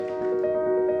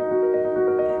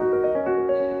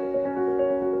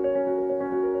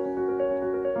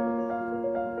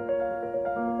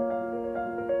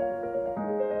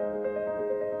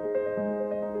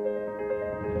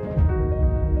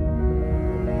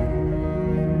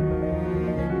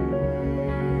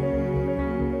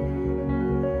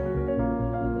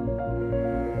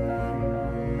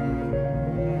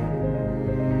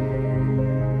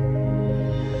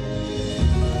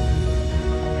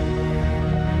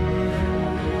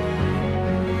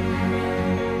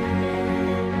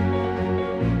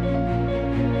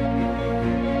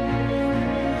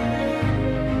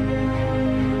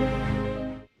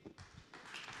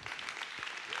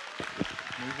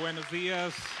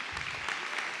días.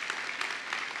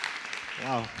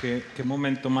 Wow, qué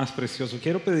momento más precioso.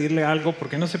 Quiero pedirle algo, ¿por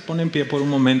qué no se pone en pie por un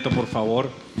momento, por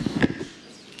favor?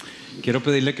 Quiero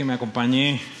pedirle que me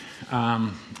acompañe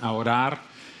a orar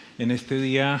en este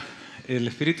día. El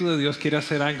Espíritu de Dios quiere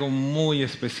hacer algo muy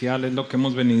especial, es lo que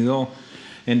hemos venido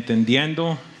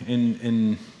entendiendo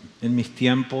en mis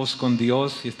tiempos con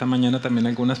Dios, y esta mañana también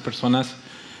algunas personas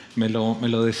me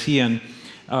lo decían.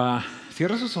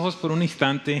 Cierra sus ojos por un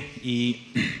instante y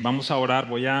vamos a orar.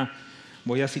 Voy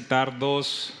a citar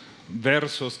dos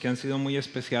versos que han sido muy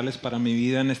especiales para mi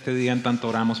vida en este día en tanto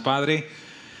oramos. Padre,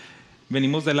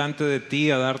 venimos delante de ti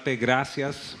a darte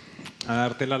gracias, a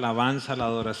darte la alabanza, la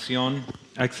adoración,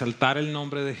 a exaltar el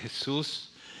nombre de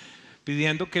Jesús,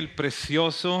 pidiendo que el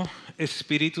precioso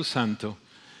Espíritu Santo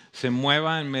se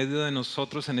mueva en medio de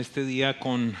nosotros en este día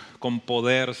con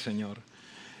poder, Señor.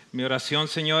 Mi oración,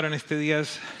 Señor, en este día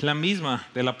es la misma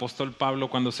del apóstol Pablo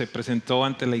cuando se presentó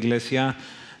ante la iglesia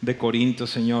de Corinto,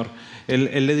 Señor.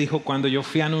 Él le dijo: cuando yo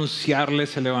fui a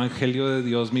anunciarles el evangelio de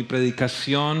Dios, mi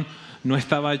predicación no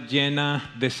estaba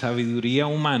llena de sabiduría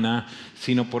humana,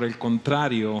 sino por el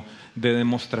contrario, de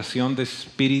demostración de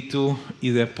espíritu y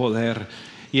de poder.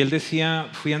 Y él decía: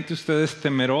 fui ante ustedes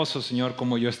temeroso, Señor,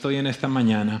 como yo estoy en esta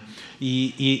mañana.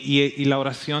 Y la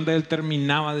oración de él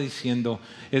terminaba diciendo: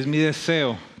 es mi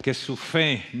deseo que su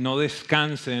fe no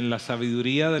descanse en la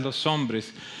sabiduría de los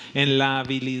hombres, en la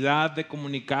habilidad de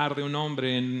comunicar de un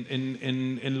hombre,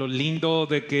 en lo lindo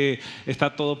de que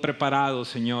está todo preparado,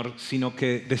 Señor, sino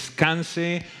que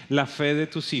descanse la fe de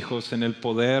tus hijos en el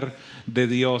poder de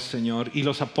Dios, Señor. Y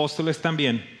los apóstoles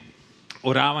también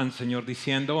oraban, Señor,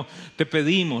 diciendo: te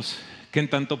pedimos que en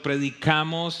tanto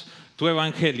predicamos tu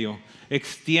evangelio,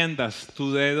 extiendas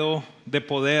tu dedo de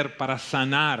poder para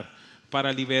sanar,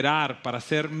 para liberar, para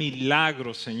hacer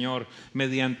milagros, Señor,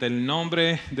 mediante el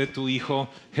nombre de tu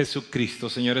Hijo Jesucristo.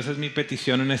 Señor, esa es mi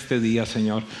petición en este día,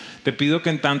 Señor. Te pido que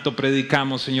en tanto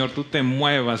predicamos, Señor, tú te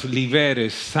muevas,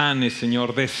 liberes, sanes,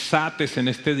 Señor, desates en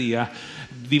este día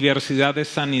diversidad de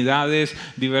sanidades,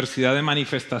 diversidad de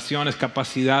manifestaciones,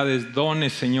 capacidades,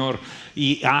 dones, Señor,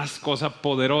 y haz cosa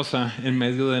poderosa en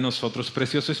medio de nosotros.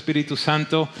 Precioso Espíritu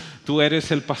Santo, tú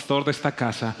eres el pastor de esta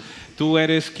casa, tú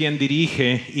eres quien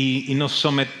dirige y nos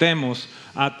sometemos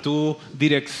a tu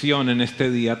dirección en este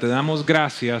día. Te damos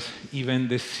gracias y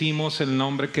bendecimos el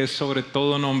nombre que es sobre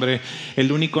todo nombre,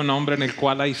 el único nombre en el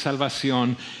cual hay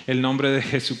salvación, el nombre de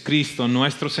Jesucristo,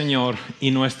 nuestro Señor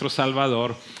y nuestro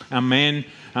Salvador. Amén,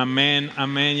 amén,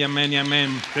 amén y amén y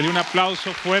amén. Dele un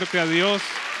aplauso fuerte a Dios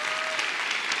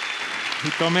y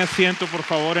tome asiento, por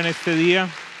favor, en este día.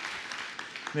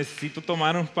 Necesito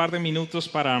tomar un par de minutos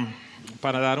para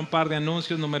dar un par de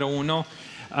anuncios. Número uno,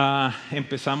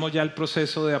 empezamos ya el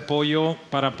proceso de apoyo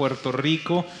para Puerto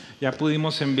Rico. Ya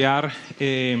pudimos enviar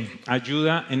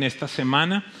ayuda en esta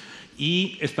semana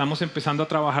y estamos empezando a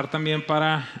trabajar también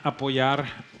para apoyar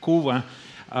Cuba.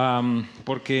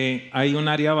 Porque hay un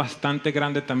área bastante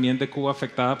grande también de Cuba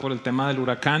afectada por el tema del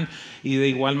huracán, y de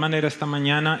igual manera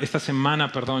esta semana,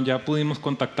 ya pudimos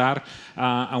contactar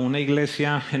a una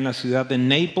iglesia en la ciudad de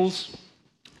Naples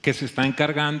que se está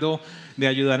encargando de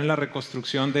ayudar en la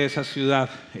reconstrucción de esa ciudad.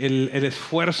 El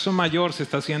esfuerzo mayor se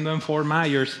está haciendo en Fort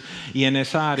Myers y en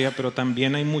esa área, pero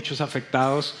también hay muchos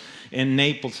afectados en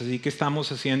Naples, así que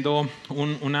estamos haciendo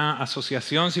una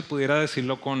asociación, si pudiera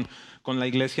decirlo, con la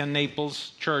iglesia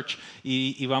Naples Church,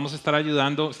 y vamos a estar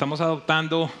ayudando. Estamos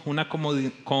adoptando una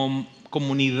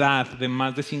comunidad de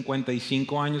más de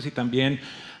 55 años, y también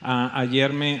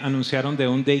ayer me anunciaron de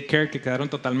un daycare que quedaron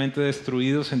totalmente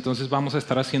destruidos. Entonces vamos a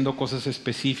estar haciendo cosas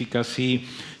específicas. Si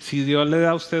Dios le da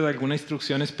a usted alguna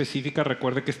instrucción específica,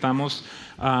 recuerde que estamos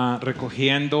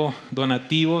recogiendo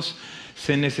donativos.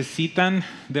 Se necesitan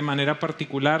de manera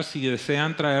particular, si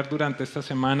desean traer durante esta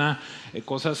semana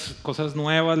cosas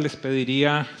nuevas, les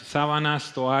pediría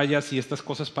sábanas, toallas y estas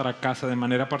cosas para casa de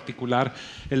manera particular.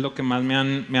 Es lo que más me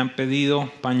han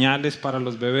pedido, pañales para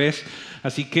los bebés.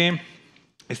 Así que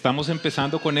estamos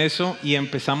empezando con eso, y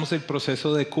empezamos el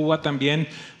proceso de Cuba también.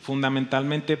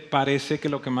 Fundamentalmente parece que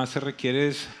lo que más se requiere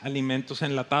es alimentos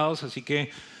enlatados, así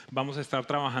que vamos a estar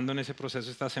trabajando en ese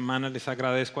proceso esta semana. Les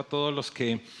agradezco a todos los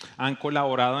que han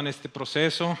colaborado en este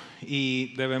proceso,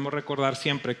 y debemos recordar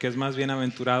siempre que es más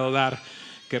bienaventurado dar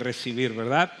que recibir,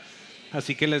 ¿verdad?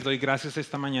 Así que les doy gracias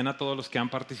esta mañana a todos los que han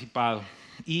participado.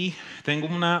 Y tengo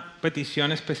una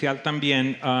petición especial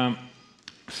también.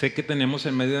 Sé que tenemos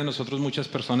en medio de nosotros muchas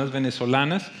personas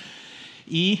venezolanas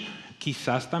y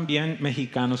quizás también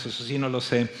mexicanos, eso sí no lo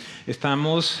sé.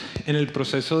 Estamos en el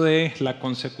proceso de la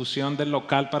consecución del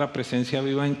local para Presencia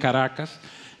Viva en Caracas.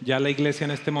 Ya la iglesia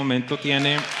en este momento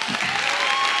tiene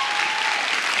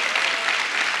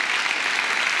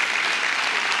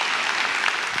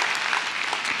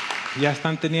Ya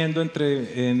están teniendo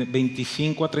entre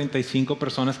 25 a 35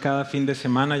 personas cada fin de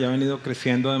semana, ya ha venido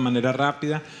creciendo de manera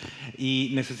rápida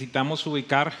y necesitamos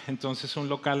ubicar entonces un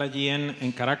local allí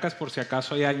en Caracas por si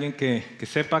acaso hay alguien que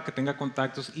sepa, que tenga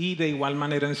contactos, y de igual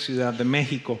manera en Ciudad de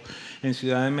México. En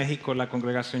Ciudad de México la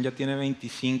congregación ya tiene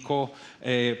 25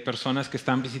 personas que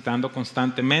están visitando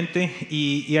constantemente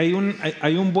y hay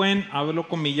un buen, hablo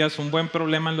comillas, un buen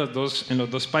problema en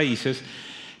los dos países,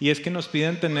 y es que nos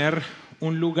piden tener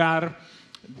un lugar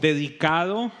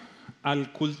dedicado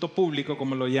al culto público,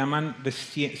 como lo llaman, de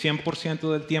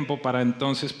 100% del tiempo, para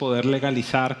entonces poder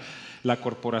legalizar la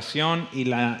corporación y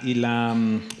la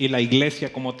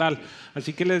iglesia como tal.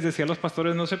 Así que les decía a los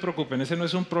pastores, no se preocupen, ese no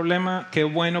es un problema. Qué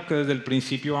bueno que desde el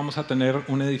principio vamos a tener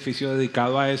un edificio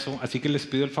dedicado a eso. Así que les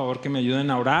pido el favor que me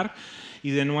ayuden a orar. Y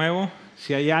de nuevo,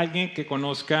 si hay alguien que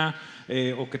conozca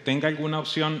o que tenga alguna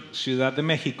opción, Ciudad de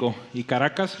México y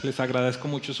Caracas, les agradezco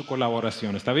mucho su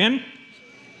colaboración. ¿Está bien?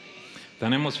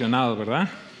 Están emocionados, ¿verdad?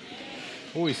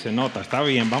 Uy, se nota, está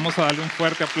bien. Vamos a darle un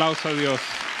fuerte aplauso a Dios.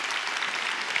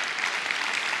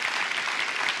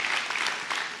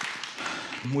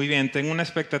 Muy bien, tengo una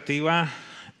expectativa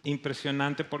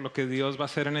impresionante por lo que Dios va a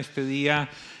hacer en este día.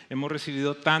 Hemos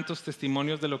recibido tantos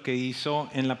testimonios de lo que hizo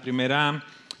en la primera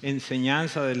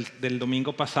enseñanza del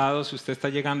domingo pasado. Si usted está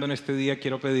llegando en este día,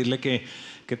 quiero pedirle que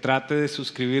trate de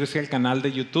suscribirse al canal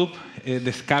de YouTube,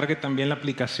 descargue también la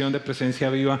aplicación de Presencia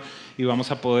Viva y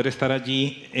vamos a poder estar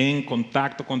allí en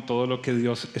contacto con todo lo que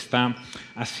Dios está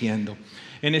haciendo.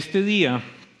 En este día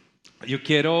yo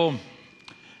quiero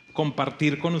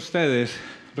compartir con ustedes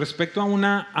respecto a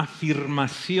una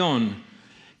afirmación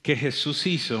que Jesús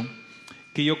hizo,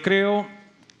 que yo creo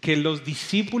que los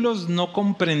discípulos no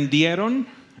comprendieron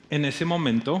en ese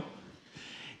momento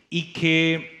y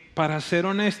que, para ser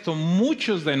honesto,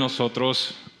 muchos de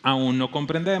nosotros aún no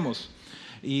comprendemos.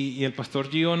 Y el pastor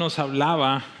Gio nos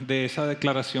hablaba de esa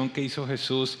declaración que hizo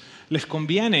Jesús: les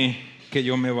conviene que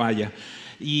yo me vaya.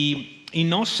 Y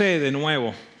no sé, de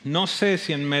nuevo, no sé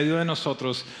si en medio de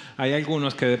nosotros hay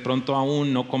algunos que de pronto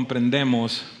aún no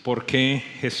comprendemos por qué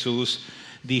Jesús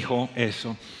dijo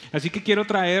eso. Así que quiero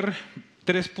traer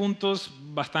 3 puntos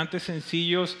bastante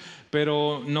sencillos,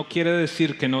 pero no quiere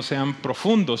decir que no sean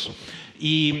profundos.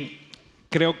 Y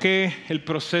creo que el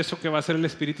proceso que va a hacer el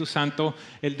Espíritu Santo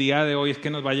el día de hoy es que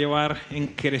nos va a llevar en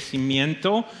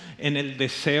crecimiento, en el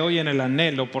deseo y en el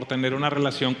anhelo por tener una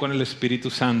relación con el Espíritu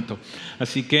Santo.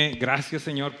 Así que gracias,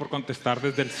 Señor, por contestar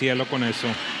desde el cielo con eso.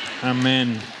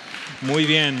 Amén. Muy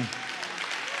bien.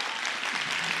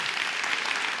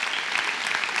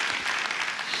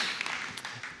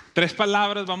 Tres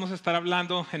palabras vamos a estar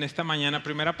hablando en esta mañana.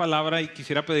 Primera palabra, y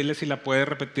quisiera pedirle si la puede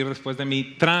repetir después de mí: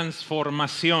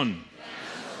 transformación.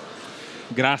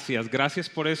 Gracias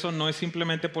por eso. No es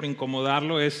simplemente por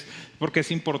incomodarlo, es porque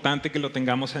es importante que lo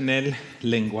tengamos en el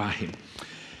lenguaje.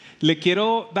 Le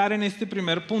quiero dar en este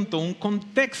primer punto un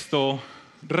contexto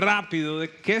rápido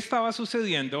de qué estaba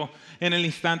sucediendo en el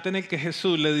instante en el que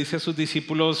Jesús le dice a sus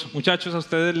discípulos: muchachos, a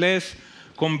ustedes les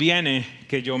conviene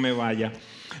que yo me vaya.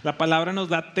 La palabra nos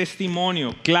da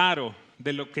testimonio claro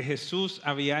de lo que Jesús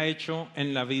había hecho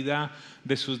en la vida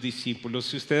de sus discípulos.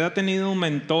 Si usted ha tenido un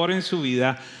mentor en su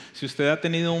vida, si usted ha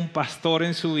tenido un pastor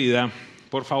en su vida,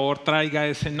 por favor traiga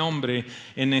ese nombre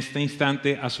en este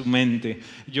instante a su mente.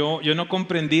 Yo no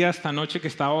comprendía esta noche que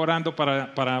estaba orando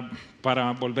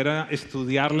para volver a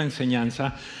estudiar la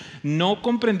enseñanza. No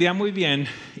comprendía muy bien,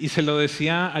 y se lo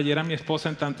decía ayer a mi esposa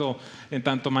en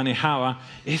tanto manejaba.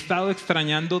 He estado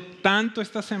extrañando tanto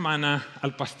esta semana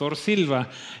al pastor Silva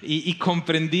y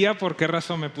comprendía por qué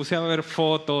razón. Me puse a ver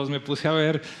fotos, me puse a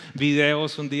ver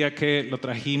videos un día que lo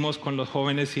trajimos con los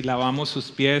jóvenes y lavamos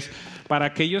sus pies. Para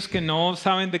aquellos que no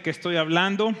saben de qué estoy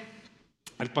hablando,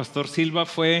 el pastor Silva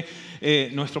fue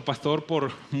nuestro pastor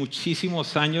por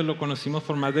muchísimos años, lo conocimos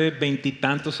por más de 20 y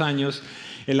tantos años.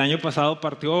 El año pasado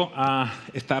partió a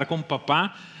estar con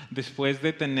papá después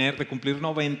de cumplir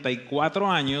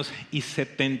 94 años y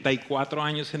 74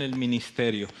 años en el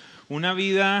ministerio. Una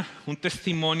vida, un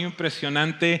testimonio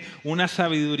impresionante, una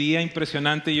sabiduría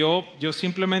impresionante. Yo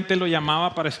simplemente lo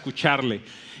llamaba para escucharle.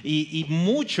 Y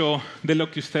mucho de lo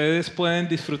que ustedes pueden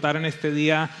disfrutar en este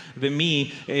día de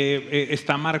mí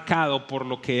está marcado por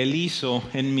lo que él hizo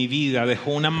en mi vida.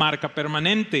 Dejó una marca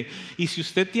permanente. Y si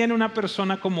usted tiene una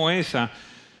persona como esa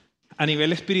a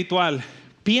nivel espiritual,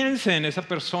 piense en esa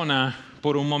persona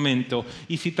por un momento.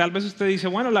 Y si tal vez usted dice: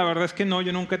 bueno, la verdad es que no,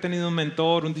 yo nunca he tenido un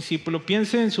mentor, un discípulo,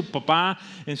 piense en su papá,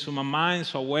 en su mamá, en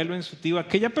su abuelo, en su tío,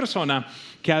 aquella persona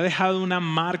que ha dejado una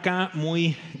marca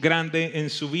muy grande en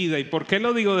su vida. ¿Y por qué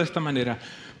lo digo de esta manera?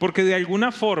 Porque de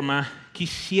alguna forma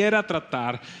quisiera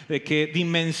tratar de que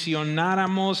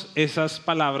dimensionáramos esas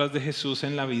palabras de Jesús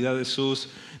en la vida de sus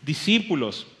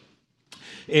discípulos.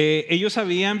 Ellos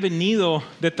habían venido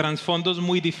de trasfondos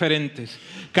muy diferentes.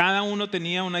 Cada uno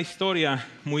tenía una historia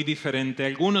muy diferente.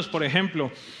 Algunos, por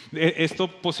ejemplo, esto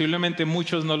posiblemente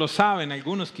muchos no lo saben,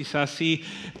 algunos quizás sí.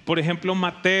 Por ejemplo,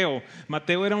 Mateo.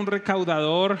 Mateo era un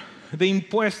recaudador de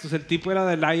impuestos, el tipo era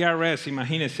del IRS,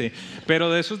 imagínense. Pero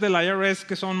de esos del IRS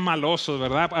que son malosos,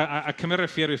 ¿verdad? ¿A qué me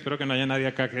refiero? Espero que no haya nadie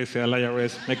acá que sea del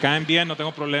IRS. Me caen bien, no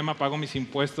tengo problema, pago mis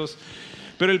impuestos.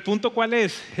 Pero el punto, ¿cuál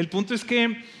es? El punto es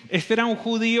que este era un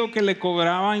judío que le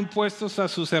cobraba impuestos a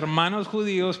sus hermanos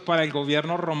judíos para el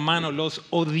gobierno romano. Los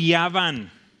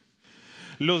odiaban,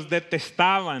 los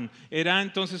detestaban. Era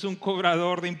entonces un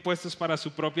cobrador de impuestos para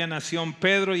su propia nación.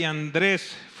 Pedro y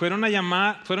Andrés fueron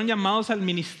llamados al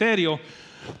ministerio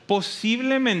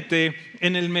posiblemente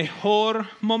en el mejor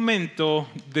momento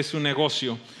de su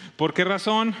negocio. ¿Por qué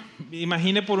razón?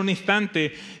 Imagine por un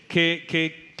instante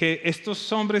que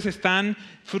estos hombres están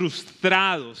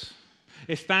frustrados,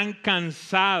 están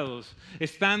cansados,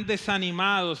 están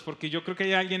desanimados, porque yo creo que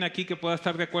hay alguien aquí que pueda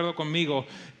estar de acuerdo conmigo,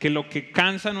 que lo que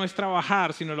cansa no es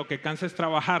trabajar, sino lo que cansa es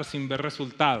trabajar sin ver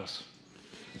resultados,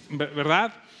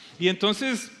 ¿verdad? Y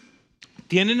entonces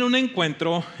tienen un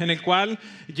encuentro en el cual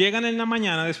llegan en la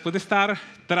mañana después de estar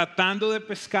tratando de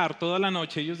pescar toda la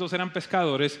noche. Ellos dos eran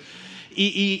pescadores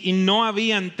y no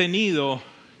habían tenido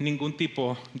ningún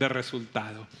tipo de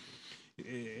resultado.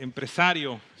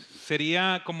 Empresario,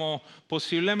 sería como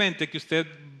posiblemente que usted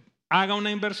haga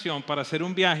una inversión para hacer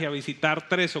un viaje a visitar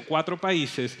 3 o 4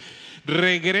 países,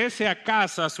 regrese a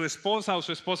casa a su esposa o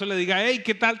su esposo le diga: hey,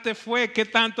 ¿qué tal te fue? ¿Qué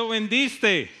tanto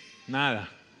vendiste? Nada.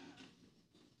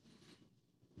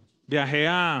 Viajé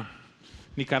a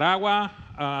Nicaragua,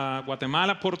 a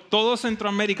Guatemala, por todo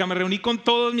Centroamérica, me reuní con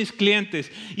todos mis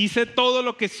clientes, hice todo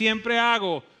lo que siempre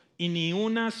hago y ni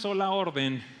una sola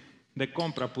orden de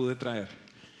compra pude traer.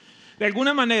 De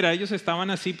alguna manera ellos estaban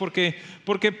así porque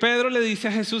Pedro le dice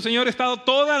a Jesús: Señor, he estado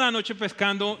toda la noche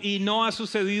pescando y no ha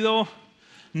sucedido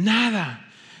nada.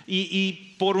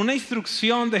 Y por una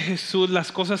instrucción de Jesús las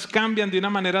cosas cambian de una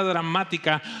manera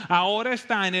dramática. Ahora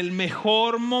está en el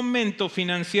mejor momento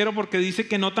financiero, porque dice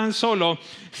que no tan solo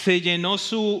se llenó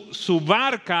su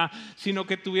barca, sino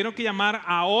que tuvieron que llamar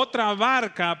a otra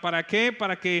barca. ¿Para qué?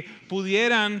 Para que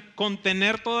pudieran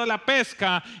contener toda la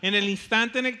pesca en el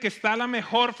instante en el que está la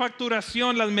mejor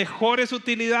facturación, las mejores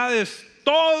utilidades.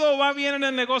 Todo va bien en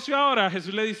el negocio ahora.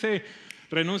 Jesús le dice: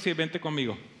 renuncia y vente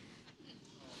conmigo.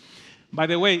 By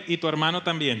the way, y tu hermano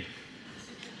también.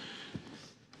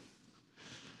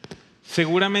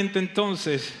 Seguramente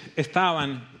entonces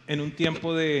estaban en un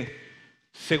tiempo de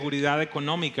seguridad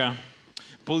económica.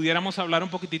 Pudiéramos hablar un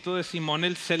poquitito de Simón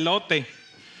el Celote.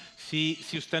 Si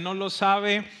usted no lo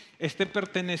sabe, este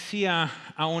pertenecía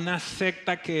a una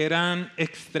secta que eran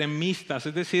extremistas,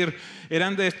 es decir,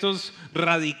 eran de estos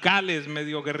radicales,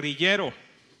 medio guerrillero.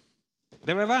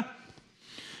 De verdad.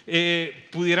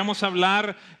 Pudiéramos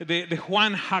hablar de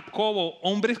Juan, Jacobo,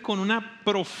 hombres con una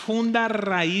profunda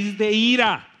raíz de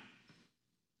ira.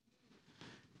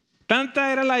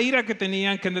 Tanta era la ira que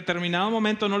tenían que en determinado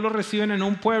momento no lo reciben en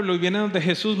un pueblo y vienen donde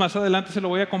Jesús. Más adelante se lo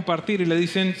voy a compartir y le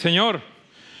dicen: Señor,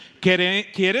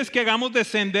 ¿quieres que hagamos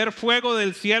descender fuego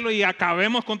del cielo y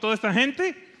acabemos con toda esta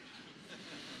gente?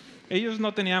 Ellos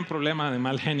no tenían problema de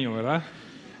mal genio, ¿verdad?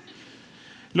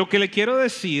 Lo que le quiero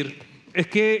decir es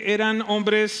que eran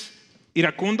hombres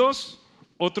iracundos,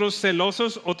 otros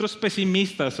celosos, otros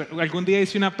pesimistas. Algún día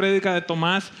hice una prédica de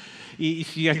Tomás y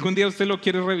si algún día usted lo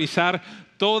quiere revisar,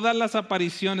 todas las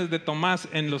apariciones de Tomás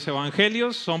en los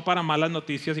evangelios son para malas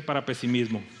noticias y para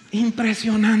pesimismo.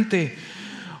 Impresionante.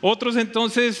 Otros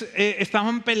entonces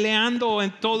estaban peleando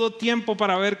en todo tiempo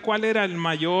para ver cuál era el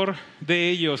mayor de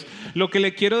ellos. Lo que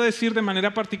le quiero decir de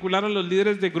manera particular a los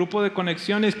líderes de grupo de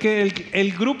conexión es que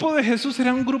el grupo de Jesús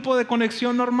era un grupo de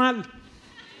conexión normal.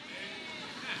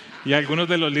 Y algunos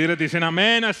de los líderes dicen: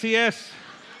 amén, así es.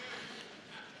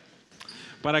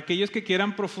 Para aquellos que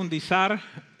quieran profundizar,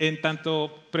 en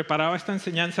tanto preparaba esta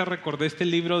enseñanza, recordé este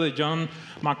libro de John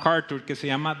MacArthur que se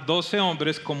llama 12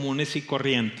 hombres comunes y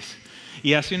corrientes.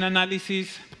 Y hace un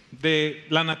análisis de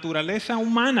la naturaleza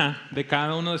humana de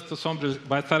cada uno de estos hombres.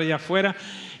 Va a estar allá afuera.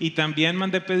 Y también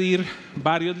mandé pedir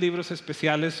varios libros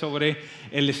especiales sobre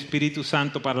el Espíritu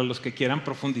Santo para los que quieran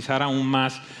profundizar aún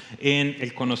más en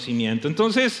el conocimiento.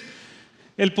 Entonces,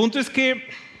 el punto es que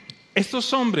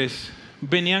estos hombres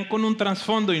venían con un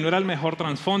trasfondo y no era el mejor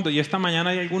trasfondo. Y esta mañana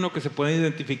hay alguno que se puede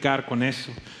identificar con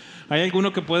eso. Hay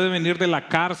alguno que puede venir de la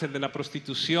cárcel, de la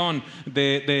prostitución,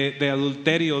 de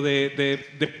adulterio,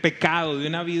 de pecado, de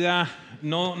una vida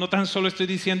No tan solo estoy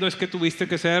diciendo es que tuviste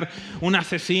que ser un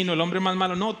asesino, el hombre más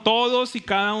malo. No, todos y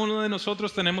cada uno de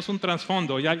nosotros tenemos un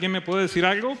trasfondo. ¿Y alguien me puede decir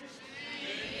algo?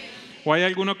 ¿O hay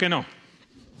alguno que no?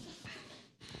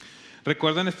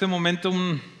 Recuerdo en este momento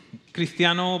un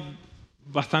cristiano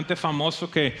bastante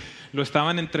famoso que lo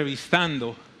estaban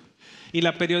entrevistando. Y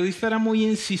la periodista era muy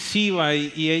incisiva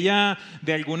y ella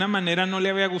de alguna manera no le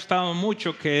había gustado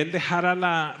mucho que él dejara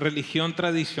la religión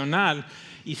tradicional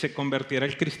y se convirtiera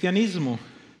al cristianismo.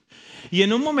 Y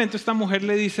en un momento esta mujer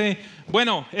le dice,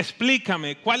 bueno,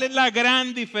 explícame, ¿cuál es la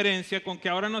gran diferencia con que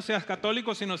ahora no seas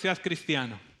católico sino seas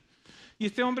cristiano? Y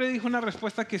este hombre dijo una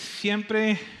respuesta que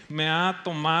siempre me ha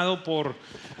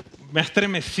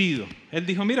estremecido. Él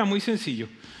dijo, mira, muy sencillo,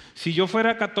 si yo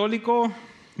fuera católico,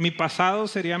 mi pasado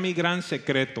sería mi gran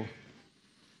secreto,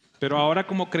 pero ahora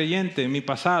como creyente, mi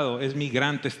pasado es mi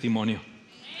gran testimonio.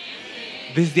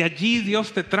 Desde allí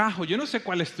Dios te trajo, yo no sé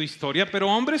cuál es tu historia, pero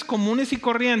hombres comunes y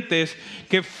corrientes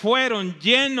que fueron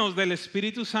llenos del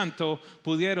Espíritu Santo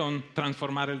pudieron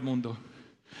transformar el mundo.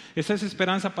 Esa es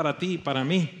esperanza para ti y para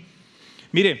mí.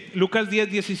 Mire, Lucas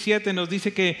 10:17 nos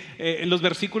dice que en los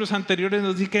versículos anteriores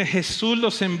nos dice que Jesús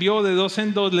los envió de dos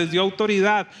en dos, les dio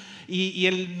autoridad. Y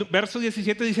el verso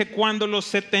 17 dice, cuando los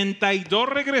 72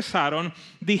 regresaron,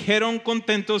 dijeron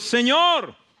contentos,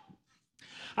 Señor,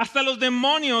 hasta los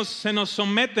demonios se nos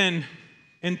someten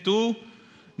en tu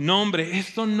nombre.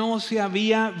 Esto no se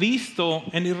había visto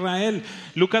en Israel.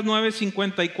 Lucas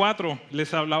 9:54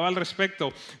 les hablaba al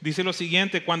respecto. Dice lo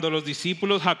siguiente, cuando los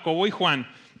discípulos Jacobo y Juan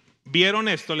vieron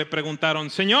esto, le preguntaron,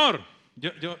 Señor,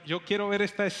 yo quiero ver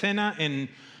esta escena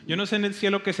yo no sé en el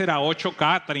cielo qué será,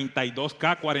 8K,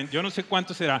 32K, 40, yo no sé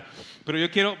cuánto será, pero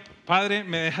yo quiero, Padre,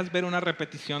 ¿me dejas ver una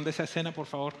repetición de esa escena, por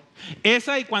favor?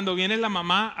 Esa y cuando viene la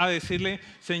mamá a decirle,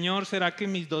 Señor, ¿será que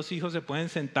mis dos hijos se pueden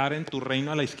sentar en tu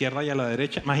reino a la izquierda y a la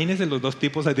derecha? Imagínense los dos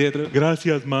tipos ahí detrás.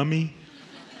 Gracias, mami.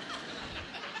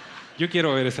 Yo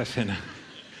quiero ver esa escena.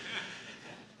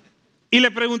 Y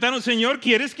le preguntaron, Señor,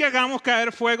 ¿quieres que hagamos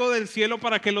caer fuego del cielo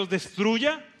para que los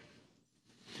destruya?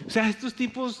 O sea, estos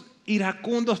tipos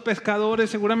iracundos, pescadores,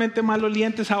 seguramente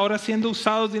malolientes, ahora siendo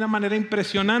usados de una manera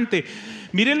impresionante.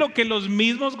 Miren lo que los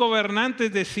mismos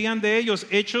gobernantes decían de ellos.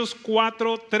 Hechos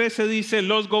 4:13 dice,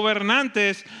 los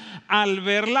gobernantes al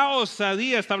ver la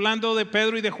osadía, está hablando de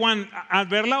Pedro y de Juan, al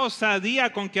ver la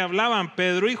osadía con que hablaban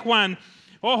Pedro y Juan,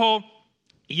 ojo,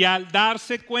 y al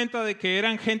darse cuenta de que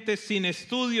eran gente sin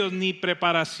estudios ni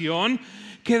preparación,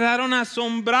 quedaron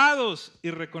asombrados y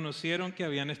reconocieron que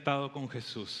habían estado con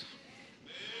Jesús.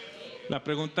 La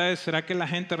pregunta es, ¿será que la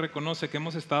gente reconoce que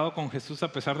hemos estado con Jesús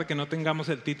a pesar de que no tengamos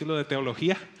el título de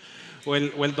teología o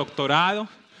el doctorado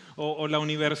o la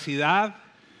universidad?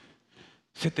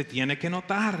 Se te tiene que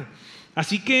notar.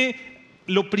 Así que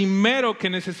lo primero que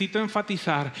necesito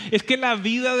enfatizar es que la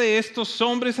vida de estos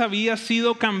hombres había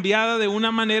sido cambiada de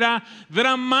una manera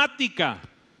dramática.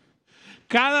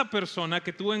 Cada persona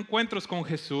que tuvo encuentros con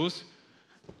Jesús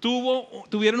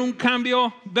tuvieron un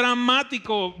cambio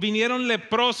dramático. Vinieron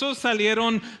leprosos,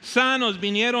 salieron sanos.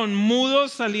 Vinieron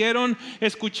mudos, salieron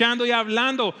escuchando y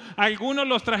hablando. Algunos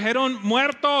los trajeron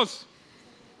muertos.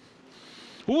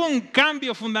 Hubo un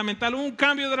cambio fundamental, hubo un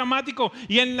cambio dramático,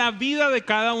 y en la vida de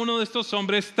cada uno de estos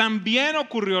hombres también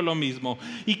ocurrió lo mismo.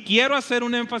 Y quiero hacer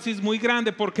un énfasis muy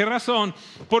grande. ¿Por qué razón?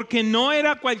 Porque no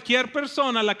era cualquier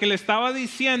persona la que le estaba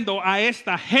diciendo a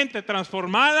esta gente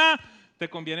transformada, te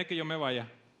conviene que yo me vaya.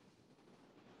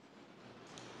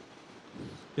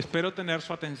 Espero tener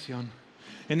su atención.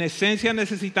 En esencia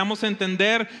necesitamos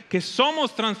entender que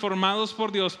somos transformados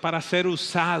por Dios para ser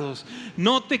usados.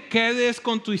 No te quedes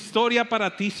con tu historia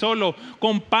para ti solo,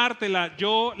 compártela.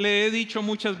 Yo le he dicho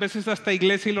muchas veces a esta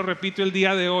iglesia y lo repito el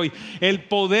día de hoy, el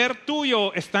poder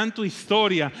tuyo está en tu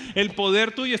historia. El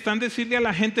poder tuyo está en decirle a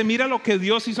la gente, mira lo que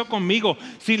Dios hizo conmigo.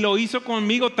 Si lo hizo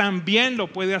conmigo, también lo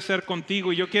puede hacer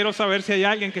contigo. Y yo quiero saber si hay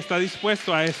alguien que está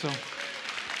dispuesto a eso.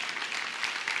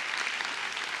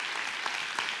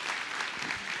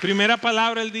 Primera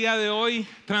palabra el día de hoy,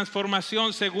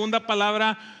 transformación. Segunda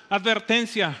palabra,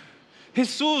 advertencia.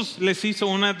 Jesús les hizo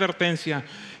una advertencia.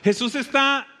 Jesús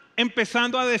está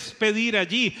empezando a despedir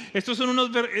allí. Estos son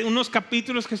unos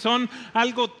capítulos que son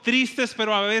algo tristes,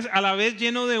 pero a la vez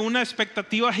lleno de una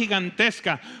expectativa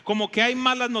gigantesca. Como que hay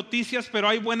malas noticias, pero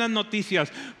hay buenas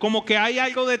noticias. Como que hay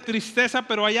algo de tristeza,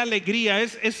 pero hay alegría.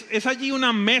 Es allí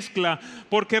una mezcla.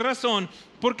 ¿Por qué razón?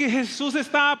 Porque Jesús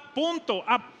está a punto,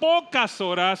 a pocas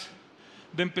horas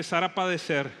de empezar a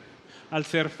padecer al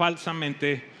ser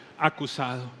falsamente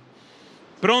acusado.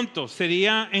 Pronto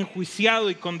sería enjuiciado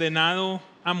y condenado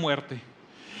a muerte.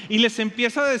 Y les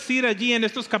empieza a decir allí en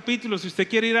estos capítulos, si usted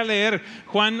quiere ir a leer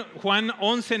Juan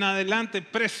 11 en adelante,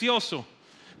 precioso.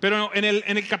 Pero en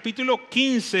el capítulo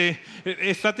 15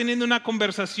 está teniendo una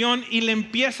conversación y le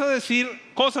empieza a decir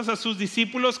cosas a sus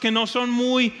discípulos que no son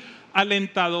muy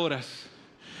alentadoras.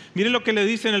 Miren lo que le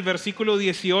dice en el versículo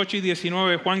 18 y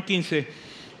 19 de Juan 15.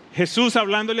 Jesús,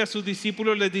 hablándole a sus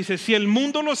discípulos, les dice: si el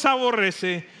mundo los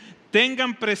aborrece,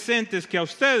 tengan presentes que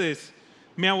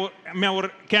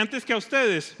que antes que a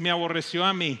ustedes me aborreció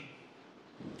a mí.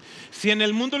 Si en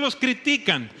el mundo los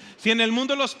critican, si en el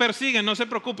mundo los persiguen, no se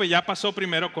preocupe, ya pasó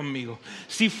primero conmigo.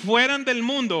 Si fueran del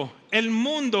mundo, el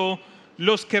mundo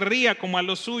los querría como a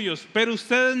los suyos, pero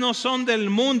ustedes no son del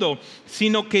mundo,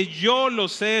 sino que yo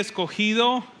los he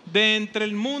escogido de entre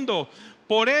el mundo.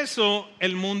 Por eso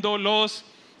el mundo los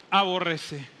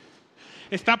aborrece.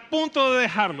 Está a punto de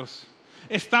dejarlos.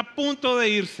 Está a punto de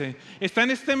irse. Está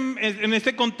en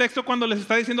este contexto cuando les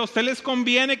está diciendo: a ustedes les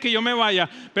conviene que yo me vaya,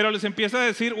 pero les empieza a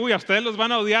decir: uy, a ustedes los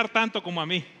van a odiar tanto como a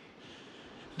mí.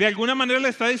 De alguna manera le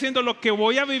está diciendo: lo que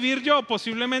voy a vivir yo,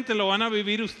 posiblemente lo van a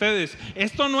vivir ustedes.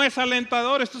 Esto no es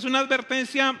alentador, esto es una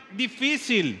advertencia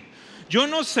difícil. Yo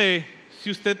no sé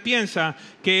si usted piensa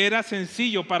que era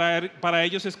sencillo para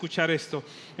ellos escuchar esto.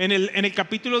 En el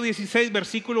capítulo 16,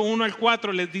 versículo 1 al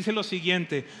 4, les dice lo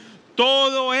siguiente: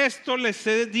 todo esto les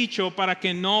he dicho para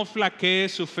que no flaquee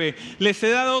su fe. Les he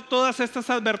dado todas estas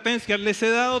advertencias, les he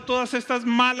dado todas estas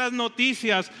malas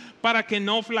noticias para que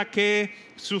no flaquee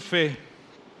su fe.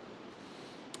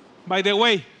 By the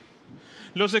way,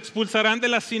 los expulsarán de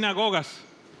las sinagogas.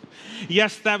 Y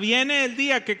hasta viene el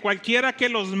día que cualquiera que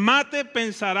los mate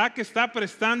pensará que está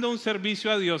prestando un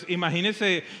servicio a Dios.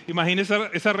 Imagínense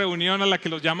esa reunión a la que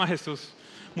los llama Jesús.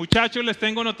 Muchachos, les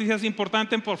tengo noticias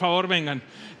importantes, por favor vengan.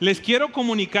 Les quiero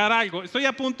comunicar algo, estoy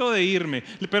a punto de irme,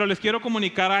 pero les quiero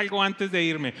comunicar algo antes de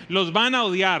irme. Los van a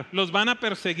odiar, los van a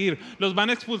perseguir, los van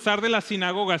a expulsar de las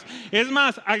sinagogas. Es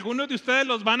más, algunos de ustedes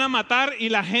los van a matar y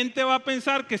la gente va a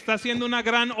pensar que está haciendo una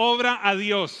gran obra a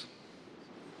Dios.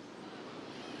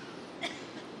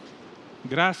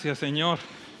 Gracias, Señor.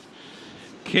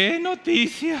 ¡Qué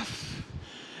noticias!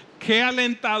 ¡Qué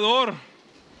alentador!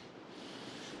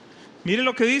 Mire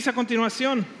lo que dice a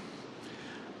continuación: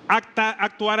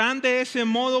 actuarán de ese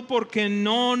modo porque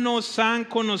no nos han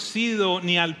conocido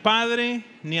ni al Padre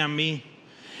ni a mí.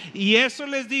 Y eso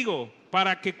les digo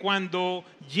para que cuando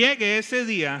llegue ese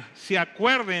día se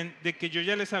acuerden de que yo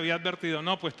ya les había advertido.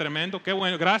 No, pues tremendo, qué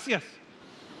bueno, gracias.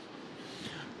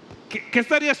 ¿Qué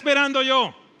estaría esperando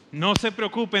yo? No se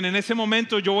preocupen, en ese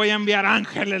momento yo voy a enviar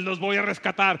ángeles, los voy a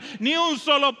rescatar. Ni un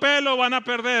solo pelo van a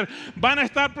perder. Van a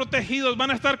estar protegidos,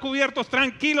 van a estar cubiertos,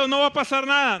 tranquilos, no va a pasar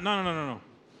nada. No.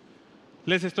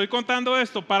 Les estoy contando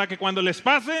esto para que cuando les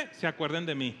pase, se acuerden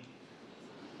de mí.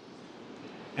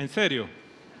 En serio.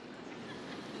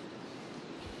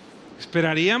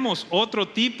 Esperaríamos otro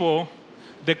tipo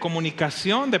de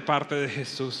comunicación de parte de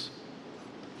Jesús.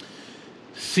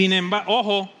 Sin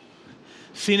embargo,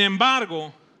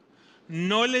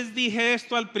 no les dije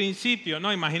esto al principio.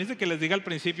 No, imagínense que les diga al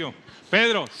principio: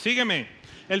 Pedro, sígueme.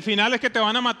 El final es que te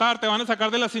van a matar, te van a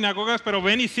sacar de las sinagogas, pero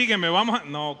ven y sígueme.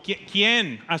 No,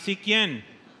 ¿quién? ¿Así quién?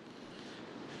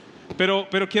 Pero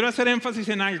quiero hacer énfasis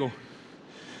en algo.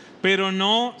 Pero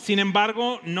no, sin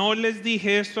embargo, no les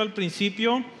dije esto al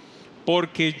principio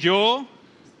porque yo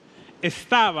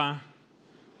estaba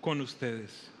con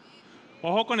ustedes.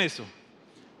 Ojo con eso.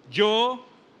 Yo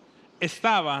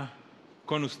estaba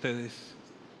con ustedes.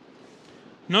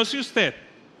 No sé usted,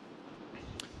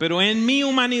 pero en mi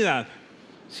humanidad,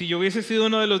 si yo hubiese sido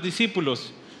uno de los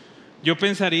discípulos, yo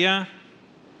pensaría: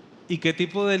 ¿y qué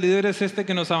tipo de líder es este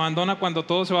que nos abandona cuando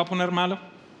todo se va a poner malo?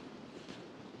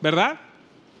 ¿Verdad?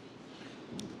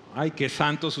 Ay, qué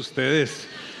santos ustedes.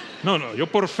 No, yo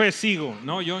por fe sigo.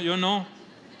 No, yo no.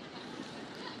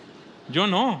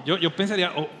 Yo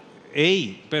pensaría: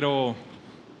 pero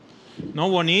no,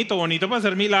 bonito para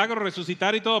hacer milagros,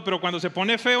 resucitar y todo, pero cuando se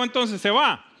pone feo, entonces se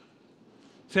va.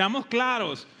 Seamos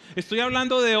claros, estoy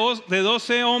hablando de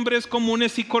 12 hombres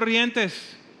comunes y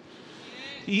corrientes.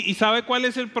 Y ¿sabe cuál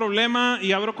es el problema?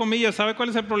 Y abro comillas, ¿sabe cuál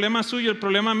es el problema suyo, el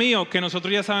problema mío? Que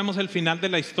nosotros ya sabemos el final de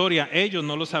la historia, ellos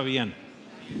no lo sabían.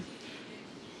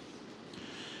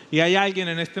 Y hay alguien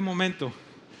en este momento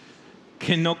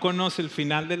que no conoce el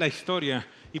final de la historia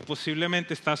y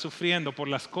posiblemente está sufriendo por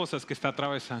las cosas que está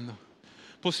atravesando.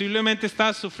 Posiblemente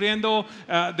estás sufriendo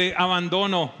de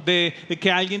abandono, de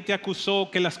que alguien te acusó,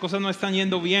 que las cosas no están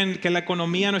yendo bien, que la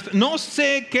economía no está... No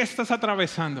sé qué estás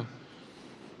atravesando,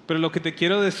 pero lo que te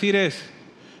quiero decir es: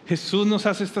 Jesús nos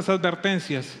hace estas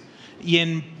advertencias y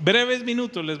en breves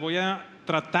minutos les voy a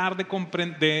tratar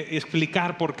de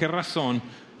explicar por qué razón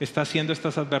está haciendo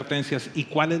estas advertencias y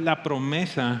cuál es la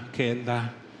promesa que Él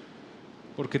da.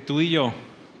 Porque tú y yo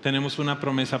tenemos una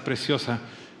promesa preciosa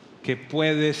que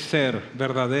puede ser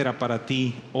verdadera para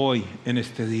ti hoy en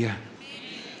este día.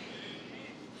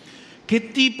 ¿Qué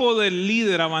tipo de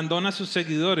líder abandona a sus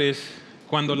seguidores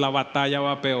cuando la batalla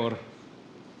va peor?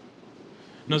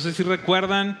 No sé si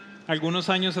recuerdan algunos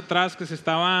años atrás que se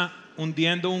estaba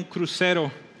hundiendo un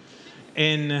crucero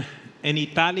en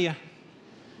Italia,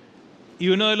 y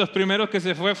uno de los primeros que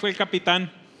se fue el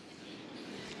capitán.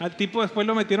 Al tipo después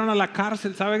lo metieron a la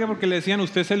cárcel, ¿sabe qué? Porque le decían,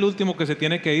 usted es el último que se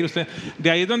tiene que ir.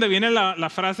 De ahí es donde viene la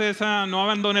frase esa, no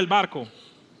abandone el barco.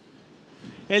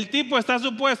 El tipo está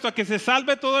supuesto a que se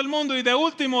salve todo el mundo y de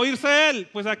último irse él.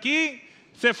 Pues aquí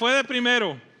se fue de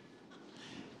primero.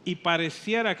 Y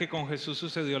pareciera que con Jesús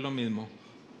sucedió lo mismo.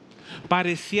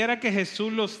 Pareciera que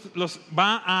Jesús los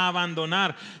va a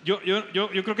abandonar. Yo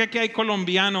creo que aquí hay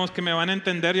colombianos que me van a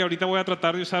entender, y ahorita voy a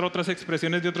tratar de usar otras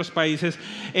expresiones de otros países.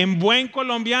 En buen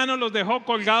colombiano los dejó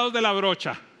colgados de la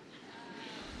brocha.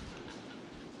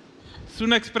 Es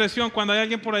una expresión cuando hay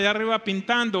alguien por allá arriba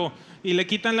pintando y le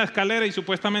quitan la escalera y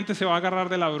supuestamente se va a agarrar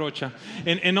de la brocha.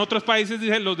 En otros países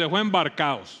dicen los dejó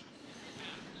embarcados.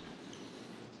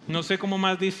 No sé cómo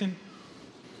más dicen,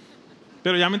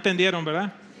 pero ya me entendieron,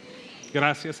 ¿verdad?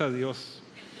 Gracias a Dios.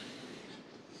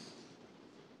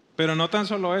 Pero no tan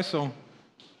solo eso.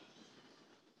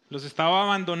 Los estaba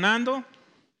abandonando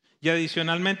y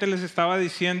adicionalmente les estaba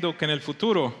diciendo que en el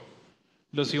futuro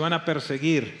los iban a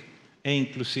perseguir e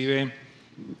inclusive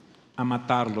a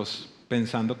matarlos,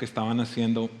 pensando que estaban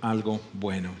haciendo algo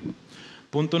bueno.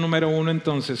 Punto número 1,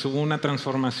 entonces, hubo una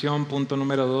transformación. Punto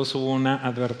número 2, hubo una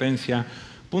advertencia.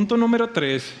 Punto número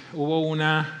 3, hubo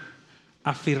una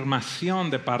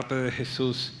afirmación de parte de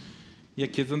Jesús. Y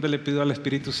aquí es donde le pido al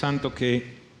Espíritu Santo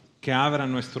que abra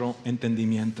nuestro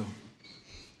entendimiento.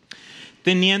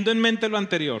 Teniendo en mente lo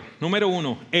anterior, número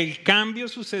 1, el cambio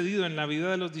sucedido en la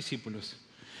vida de los discípulos.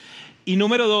 Y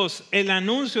número 2, el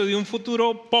anuncio de un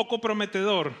futuro poco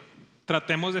prometedor.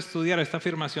 Tratemos de estudiar esta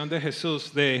afirmación de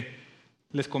Jesús de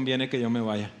les conviene que yo me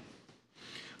vaya.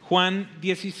 Juan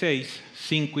 16,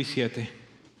 5 y 7.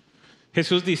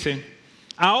 Jesús dice,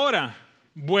 ahora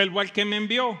vuelvo al que me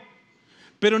envió,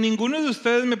 pero ninguno de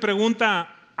ustedes me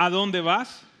pregunta, ¿a dónde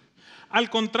vas? Al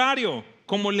contrario,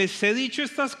 como les he dicho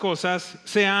estas cosas,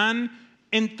 se han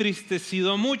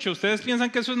entristecido mucho. ¿Ustedes piensan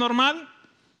que eso es normal?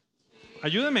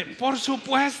 Ayúdenme. Por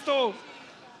supuesto.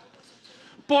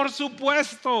 Por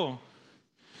supuesto.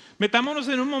 Metámonos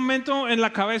en un momento en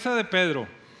la cabeza de Pedro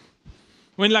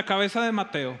o en la cabeza de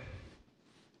Mateo.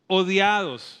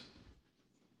 Odiados,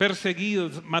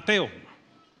 perseguidos. Mateo,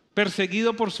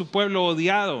 perseguido por su pueblo,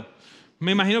 odiado.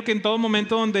 Me imagino que en todo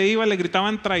momento donde iba le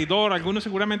gritaban traidor, algunos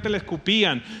seguramente le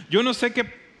escupían. Yo no sé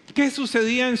qué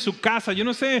sucedía en su casa, yo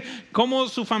no sé cómo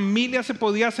su familia se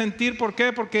podía sentir. ¿Por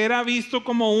qué? Porque era visto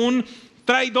como un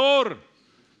traidor.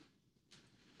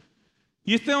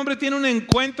 Y este hombre tiene un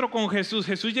encuentro con Jesús.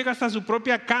 Jesús llega hasta su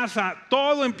propia casa.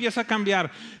 Todo empieza a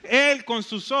cambiar. Él con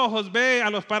sus ojos ve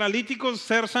a los paralíticos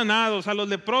ser sanados, a los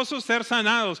leprosos ser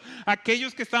sanados, a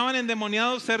aquellos que estaban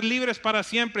endemoniados ser libres para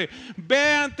siempre.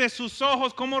 Ve ante sus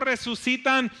ojos cómo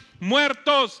resucitan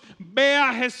muertos. Ve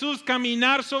a Jesús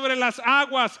caminar sobre las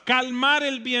aguas, calmar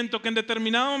el viento, que en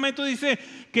determinado momento dice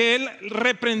que Él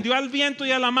reprendió al viento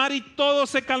y a la mar y todo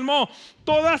se calmó.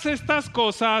 Todas estas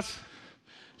cosas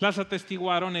las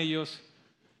atestiguaron ellos,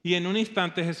 y en un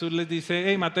instante Jesús les dice,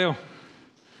 hey Mateo,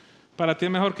 para ti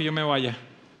es mejor que yo me vaya.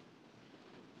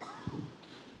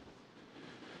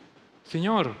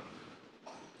 Señor,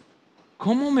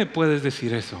 ¿cómo me puedes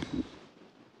decir eso?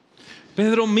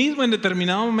 Pedro mismo en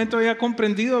determinado momento había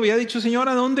comprendido, había dicho, Señor,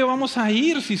 ¿a dónde vamos a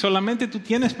ir si solamente tú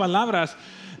tienes palabras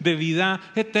de vida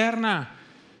eterna?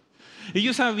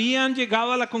 Ellos habían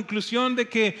llegado a la conclusión de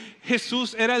que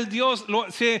Jesús era el Dios.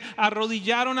 Se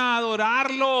arrodillaron a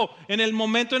adorarlo en el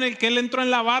momento en el que Él entró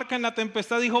en la barca, en la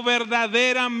tempestad. Dijo,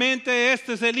 verdaderamente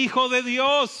este es el Hijo de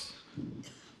Dios.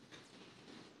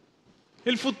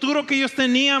 El futuro que ellos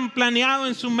tenían planeado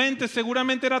en su mente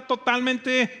seguramente era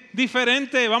totalmente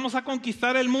diferente. Vamos a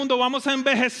conquistar el mundo, vamos a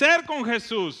envejecer con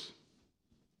Jesús.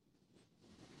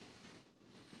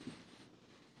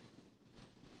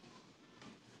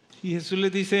 Y Jesús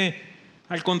les dice,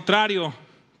 al contrario,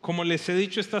 como les he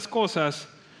dicho estas cosas,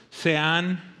 se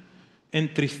han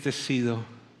entristecido.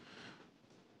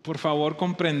 Por favor,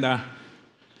 comprenda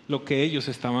lo que ellos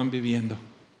estaban viviendo.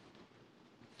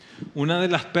 Una de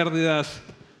las pérdidas,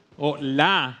 o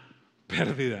la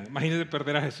pérdida, imagínense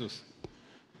perder a Jesús.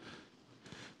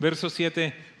 Verso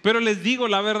 7, pero les digo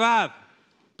la verdad.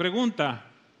 Pregunta,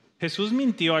 ¿Jesús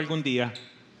mintió algún día?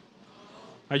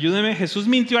 Ayúdeme, ¿Jesús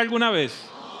mintió alguna vez?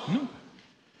 No.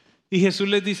 Y Jesús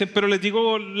les dice, pero les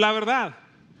digo la verdad,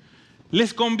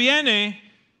 les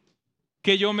conviene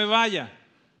que yo me vaya.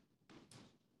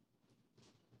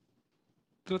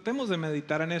 Tratemos de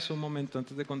meditar en eso un momento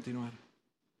antes de continuar.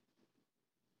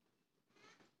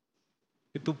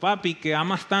 Que tu papi que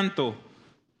amas tanto,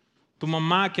 tu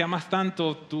mamá que amas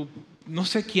tanto, tu no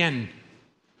sé quién,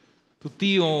 tu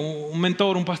tío, un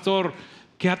mentor, un pastor,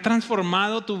 que ha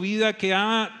transformado tu vida,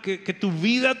 que tu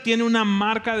vida tiene una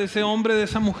marca de ese hombre, de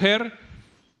esa mujer,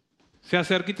 se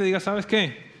acerca y te diga, ¿sabes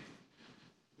qué?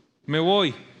 Me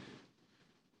voy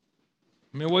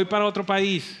para otro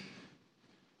país,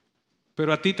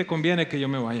 pero a ti te conviene que yo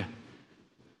me vaya.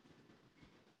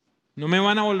 No me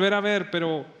van a volver a ver,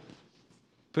 pero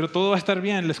todo va a estar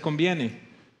bien, les conviene.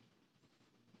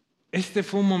 Este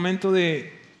fue un momento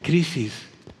de crisis,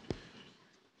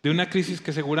 de una crisis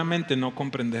que seguramente no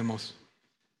comprendemos.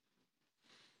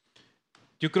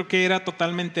 Yo creo que era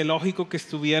totalmente lógico que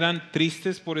estuvieran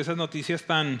tristes por esas noticias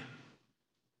tan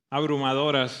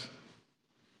abrumadoras.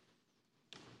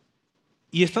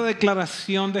 Y esta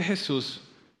declaración de Jesús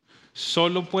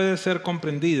solo puede ser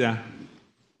comprendida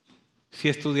si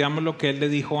estudiamos lo que Él le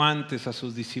dijo antes a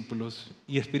sus discípulos.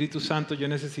 Y Espíritu Santo, yo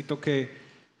necesito que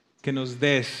nos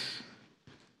des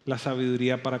la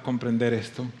sabiduría para comprender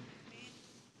esto.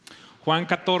 Juan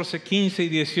 14, 15 y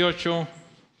 18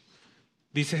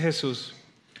 dice Jesús: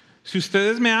 si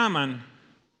ustedes me aman,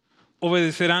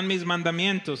 obedecerán mis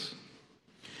mandamientos.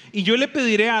 Y yo le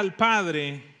pediré al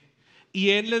Padre, y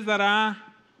Él les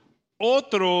dará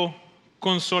otro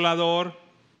consolador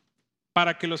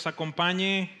para que los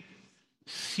acompañe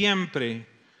siempre.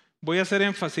 Voy a hacer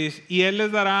énfasis. Y Él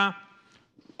les dará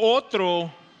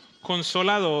otro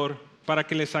consolador para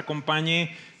que les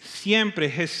acompañe siempre.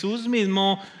 Jesús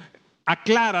mismo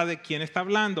aclara de quién está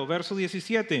hablando. Verso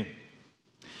 17.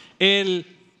 El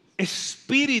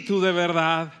Espíritu de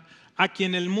verdad, a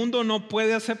quien el mundo no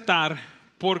puede aceptar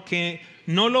porque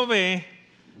no lo ve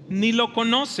ni lo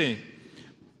conoce,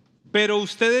 pero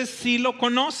ustedes sí lo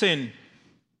conocen.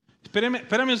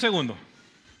 Espérame un segundo.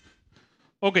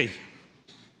 Ok,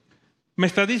 me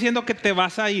estás diciendo que te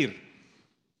vas a ir,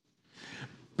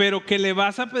 pero que le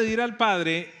vas a pedir al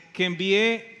Padre que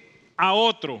envíe a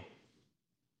otro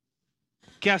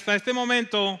que hasta este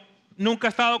momento nunca ha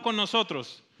estado con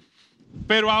nosotros.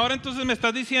 Pero ahora entonces me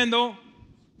estás diciendo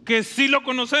que sí lo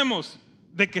conocemos.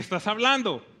 ¿De qué estás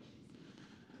hablando?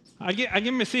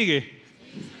 ¿Alguien me sigue?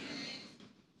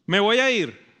 Me voy a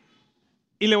ir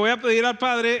y le voy a pedir al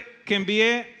Padre que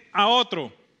envíe a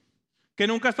otro que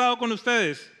nunca ha estado con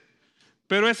ustedes.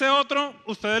 Pero ese otro,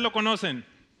 ustedes lo conocen.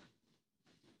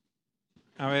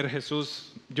 A ver,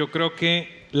 Jesús, yo creo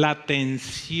que la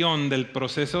tensión del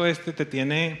proceso te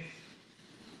tiene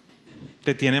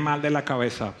mal de la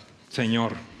cabeza,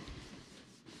 Señor.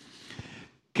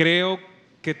 Creo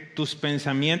que tus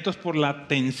pensamientos por la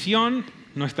tensión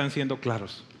no están siendo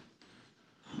claros.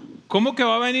 ¿Cómo que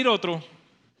va a venir otro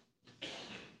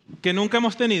que nunca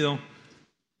hemos tenido,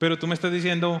 pero tú me estás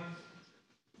diciendo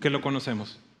que lo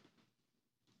conocemos?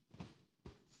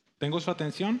 ¿Tengo su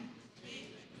atención?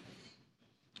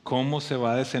 ¿Cómo se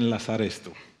va a desenlazar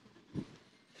esto?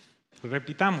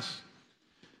 Repitamos.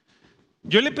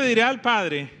 Yo le pediré al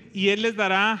Padre y Él les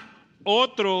dará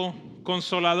otro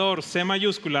consolador, C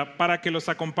mayúscula, para que los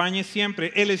acompañe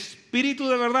siempre. El Espíritu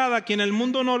de verdad, a quien el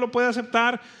mundo no lo puede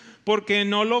aceptar porque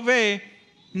no lo ve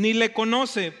ni le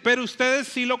conoce, pero ustedes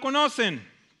sí lo conocen.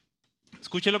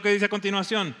 Escuche lo que dice a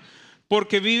continuación.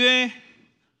 Porque vive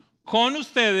con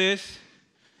ustedes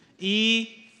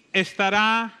y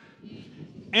estará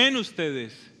en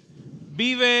ustedes.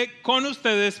 Vive con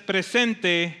ustedes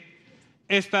presente,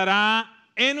 estará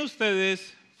en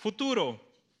ustedes futuro.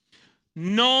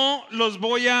 No los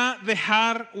voy a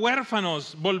dejar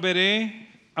huérfanos, volveré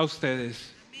a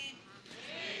ustedes.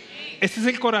 Este es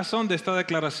el corazón de esta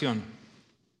declaración.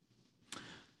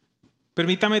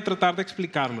 Permítame tratar de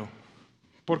explicarlo,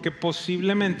 porque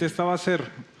posiblemente esta va a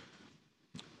ser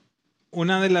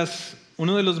uno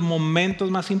de los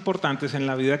momentos más importantes en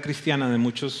la vida cristiana de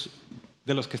muchos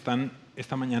de los que están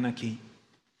esta mañana aquí.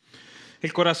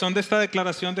 El corazón de esta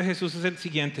declaración de Jesús es el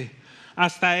siguiente: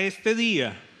 hasta este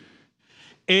día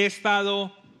he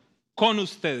estado con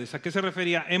ustedes. ¿A qué se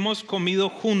refería? Hemos comido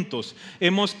juntos,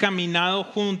 hemos caminado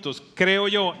juntos, creo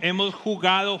yo, hemos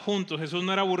jugado juntos. Jesús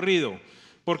no era aburrido.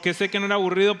 ¿Por qué sé que no era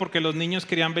aburrido? Porque los niños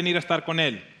querían venir a estar con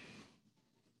Él.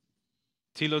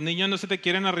 Si los niños no se te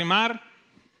quieren arrimar,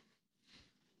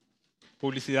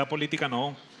 publicidad política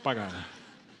no pagada.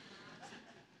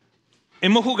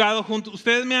 Hemos jugado juntos,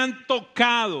 ustedes me han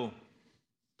tocado,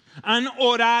 han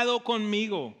orado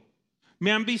conmigo,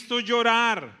 me han visto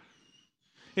llorar,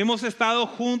 hemos estado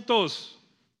juntos.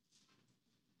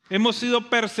 Hemos sido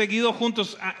perseguidos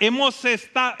juntos.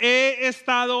 He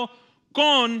estado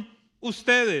con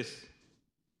ustedes.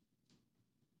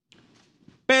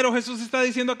 Pero Jesús está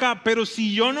diciendo acá, pero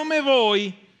si yo no me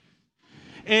voy,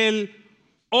 el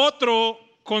otro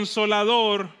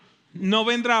consolador no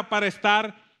vendrá para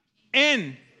estar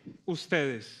en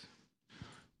ustedes.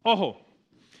 Ojo,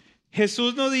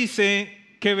 Jesús no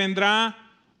dice que vendrá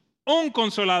un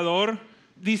consolador,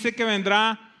 dice que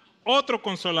vendrá otro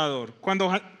consolador.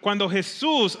 Cuando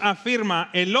Jesús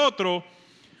afirma el otro,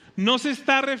 no se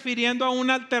está refiriendo a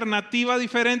una alternativa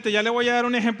diferente. Ya le voy a dar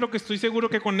un ejemplo que estoy seguro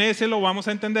que con ese lo vamos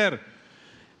a entender.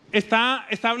 Está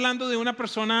hablando de una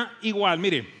persona igual.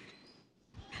 Mire,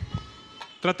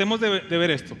 tratemos de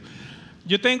ver esto.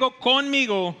 Yo tengo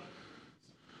conmigo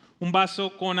un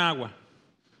vaso con agua.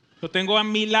 Lo tengo a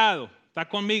mi lado, está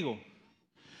conmigo.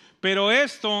 Pero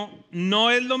esto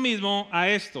no es lo mismo a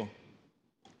esto.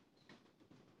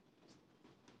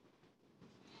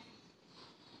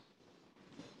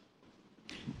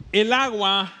 El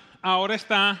agua ahora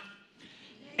está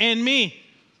en mí,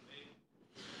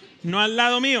 no al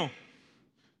lado mío.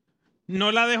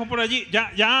 No la dejo por allí.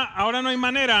 Ya, ahora no hay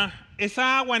manera.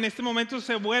 Esa agua en este momento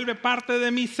se vuelve parte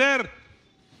de mi ser.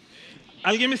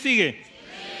 ¿Alguien me sigue?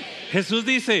 Jesús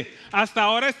dice, hasta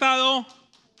ahora he estado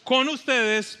con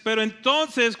ustedes, pero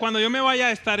entonces cuando yo me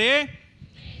vaya estaré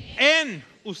en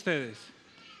ustedes.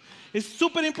 Es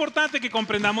súper importante que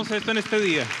comprendamos esto en este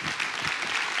día.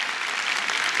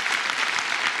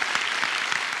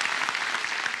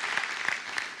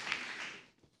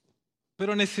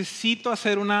 Pero necesito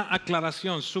hacer una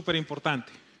aclaración súper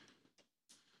importante.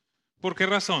 ¿Por qué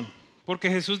razón? Porque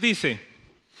Jesús dice,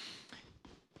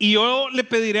 y yo le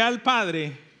pediré al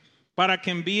Padre para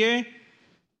que envíe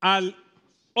al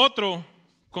otro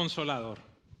consolador.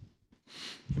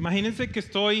 Imagínense que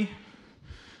estoy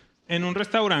en un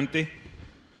restaurante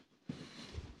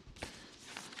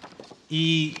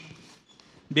y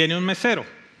viene un mesero.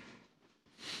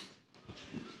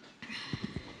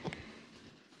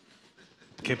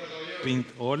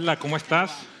 Hola, ¿cómo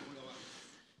estás?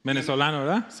 Venezolano,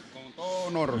 ¿verdad? Con todo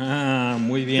honor.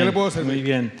 Muy bien. ¿Qué le puedo servir? Muy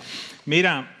bien.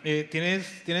 Mira,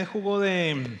 ¿tienes jugo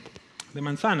de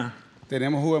manzana?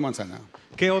 Tenemos jugo de manzana.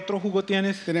 ¿Qué otro jugo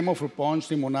tienes? Tenemos fruit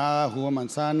punch, limonada, jugo de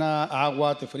manzana,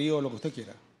 agua, té frío, lo que usted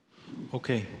quiera. Ok.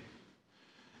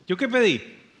 ¿Yo qué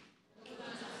pedí?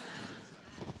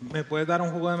 ¿Me puedes dar un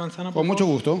jugo de manzana, por Con mucho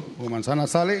favor? gusto. Jugo de manzana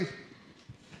sale.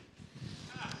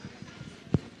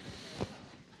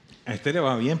 A este le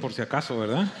va bien, por si acaso,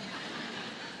 ¿verdad?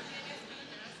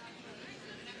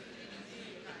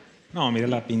 No, mira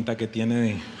la pinta que tiene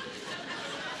de...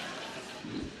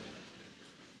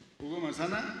 ¿Jugo de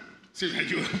manzana? Sí, me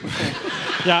ayuda.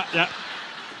 Ya.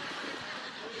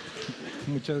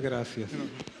 Muchas gracias.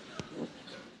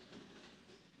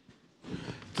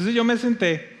 Entonces yo me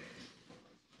senté,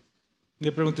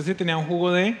 le pregunté si tenía un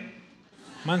jugo de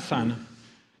manzana.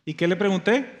 ¿Y qué le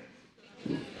pregunté?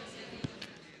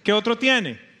 ¿Qué otro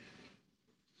tiene?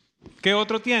 ¿Qué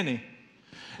otro tiene?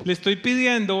 Le estoy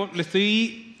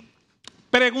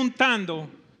preguntando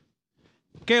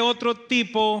qué otro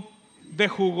tipo de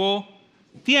jugo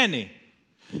tiene.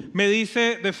 Me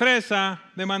dice de fresa,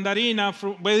 de mandarina,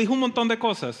 me dijo un montón de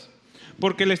cosas.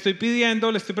 Porque le estoy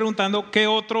preguntando qué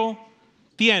otro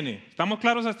tiene. ¿Estamos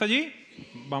claros hasta allí?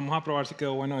 Vamos a probar si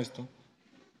quedó bueno esto.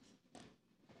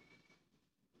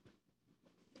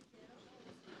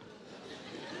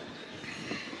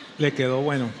 Le quedó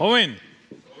bueno. Joven.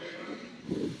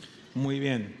 Muy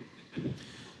bien.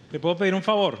 ¿Le puedo pedir un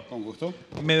favor? Con gusto.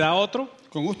 ¿Me da otro?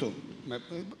 Con gusto.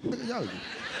 Ya.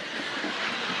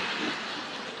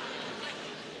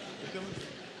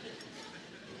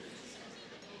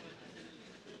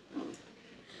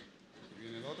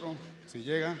 Viene el otro. Si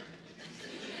llega.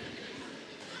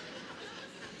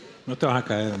 No te vas a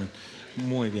caer. Man.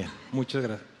 Muy bien. Muchas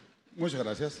gracias. Muchas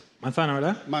gracias. Manzana,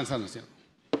 ¿verdad? Manzana, sí.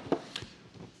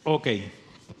 Ok.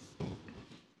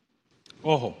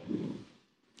 Ojo.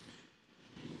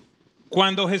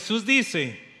 Cuando Jesús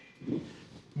dice,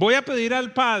 voy a pedir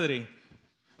al Padre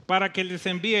para que les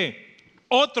envíe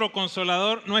otro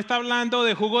consolador, no está hablando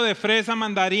de jugo de fresa,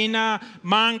 mandarina,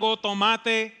 mango,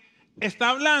 tomate. Está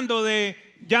hablando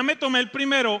de, ya me tomé el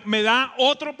primero, ¿me da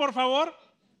otro, por favor?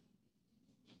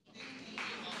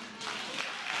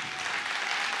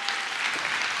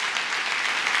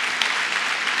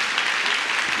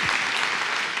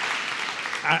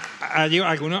 Allí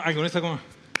algunos están como,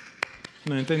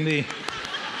 no entendí.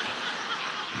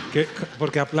 ¿Por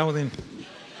qué aplauden?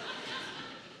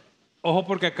 Ojo,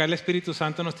 porque acá el Espíritu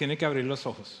Santo nos tiene que abrir los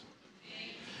ojos.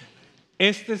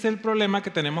 Este es el problema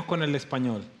que tenemos con el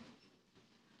español.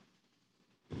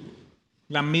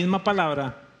 La misma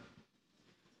palabra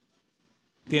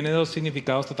tiene dos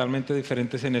significados totalmente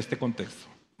diferentes en este contexto.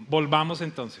 Volvamos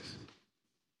entonces.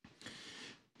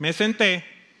 Me senté,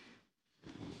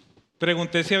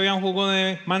 pregunté si había un jugo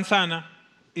de manzana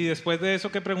y después de eso,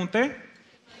 ¿qué pregunté?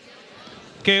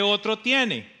 ¿Qué otro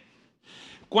tiene?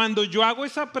 Cuando yo hago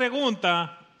esa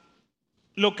pregunta,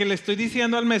 lo que le estoy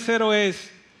diciendo al mesero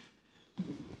es,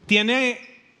 ¿tiene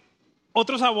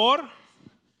otro sabor?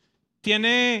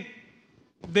 ¿Tiene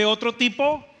de otro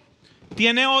tipo?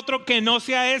 ¿Tiene otro que no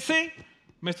sea ese?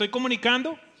 ¿Me estoy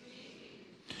comunicando?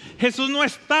 Jesús no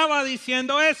estaba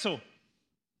diciendo eso.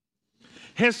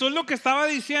 Jesús lo que estaba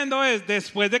diciendo es,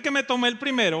 después de que me tomé el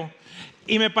primero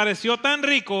y me pareció tan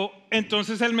rico,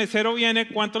 entonces el mesero viene,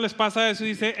 ¿cuánto les pasa eso? Y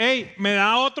dice, hey, ¿me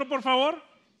da otro por favor?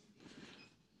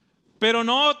 Pero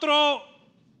no otro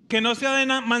que no sea de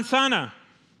manzana.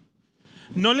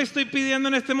 No le estoy pidiendo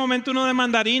en este momento uno de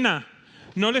mandarina.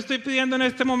 No le estoy pidiendo en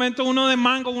este momento uno de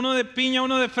mango, uno de piña,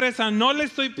 uno de fresa. No le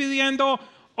estoy pidiendo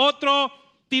otro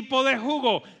tipo de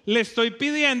jugo. Le estoy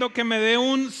pidiendo que me dé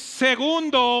un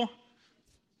segundo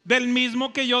del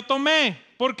mismo que yo tomé,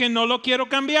 porque no lo quiero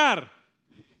cambiar.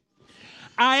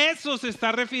 A eso se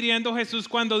está refiriendo Jesús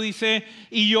cuando dice,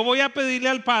 y yo voy a pedirle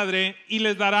al Padre y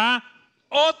les dará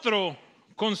otro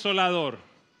consolador.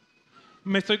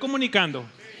 ¿Me estoy comunicando?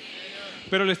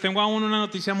 Pero les tengo aún una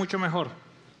noticia mucho mejor.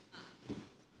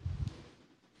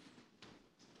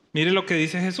 Mire lo que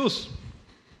dice Jesús.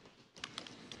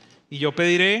 Y yo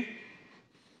pediré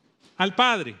al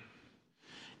Padre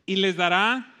y les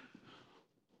dará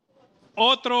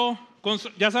otro,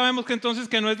 ya sabemos que entonces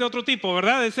que no es de otro tipo,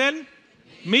 ¿verdad? Es el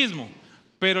mismo.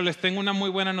 Pero les tengo una muy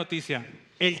buena noticia.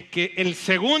 El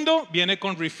segundo viene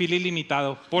con refill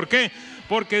ilimitado. ¿Por qué?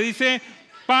 Porque dice,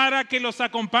 para que los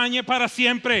acompañe para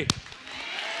siempre.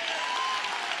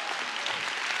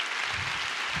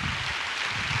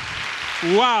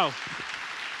 ¡Wow!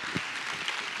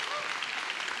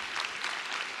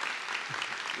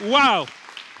 ¡Wow!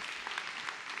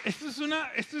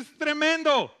 Esto es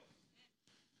tremendo.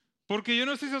 Porque yo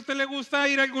no sé si a usted le gusta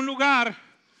ir a algún lugar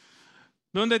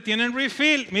donde tienen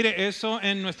refill. Mire, eso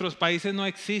en nuestros países no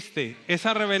existe.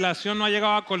 Esa revelación no ha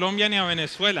llegado a Colombia ni a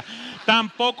Venezuela.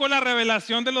 Tampoco la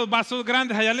revelación de los vasos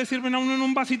grandes. Allá le sirven a uno en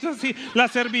un vasito así.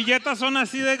 Las servilletas son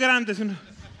así de grandes.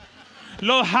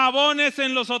 Los jabones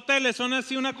en los hoteles son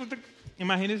así una...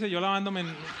 Imagínense yo lavándome.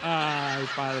 Ay,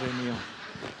 Padre mío.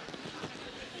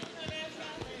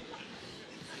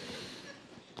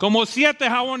 Como 7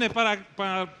 jabones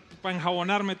para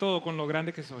enjabonarme todo con lo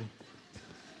grande que soy.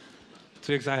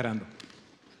 Estoy exagerando.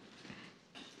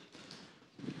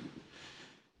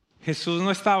 Jesús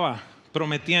no estaba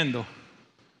prometiendo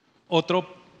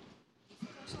otro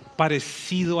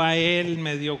parecido a él,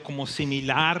 medio como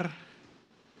similar.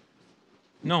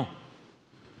 No.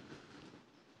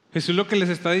 Jesús lo que les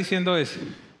está diciendo es,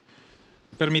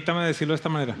 permítame decirlo de esta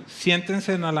manera,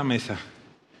 siéntense a la mesa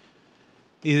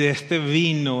y de este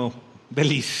vino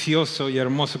delicioso y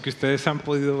hermoso que ustedes han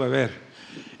podido beber,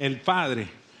 el Padre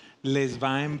les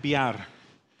va a enviar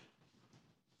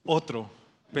otro,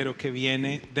 pero que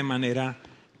viene de manera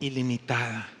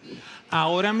ilimitada.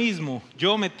 Ahora mismo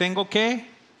yo me tengo que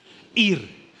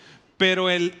ir, pero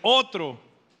el otro,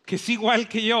 que es igual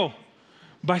que yo,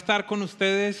 va a estar con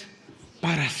ustedes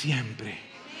para siempre.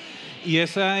 Y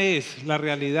esa es la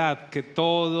realidad que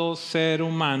todo ser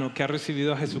humano que ha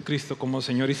recibido a Jesucristo como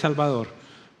Señor y Salvador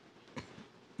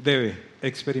debe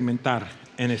experimentar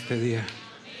en este día.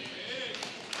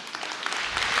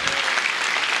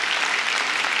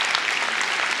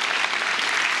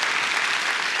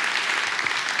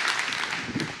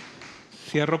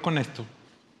 Cierro con esto.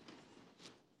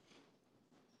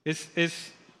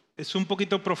 Es un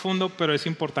poquito profundo, pero es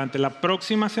importante. La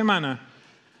próxima semana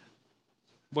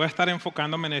voy a estar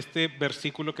enfocándome en este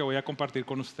versículo que voy a compartir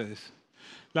con ustedes.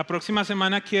 La próxima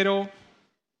semana quiero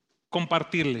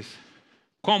compartirles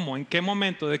cómo, en qué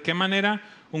momento, de qué manera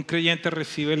un creyente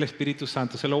recibe el Espíritu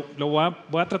Santo.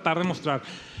 Voy a tratar de mostrar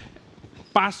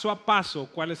paso a paso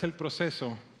cuál es el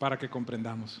proceso para que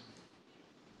comprendamos.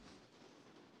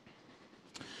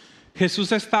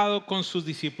 Jesús ha estado con sus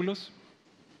discípulos.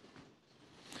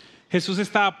 Jesús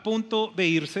está a punto de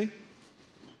irse,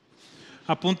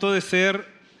 a punto de ser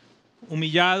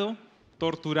humillado,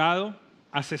 torturado,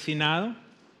 asesinado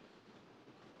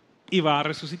y va a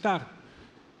resucitar.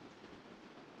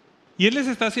 Y Él les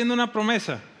está haciendo una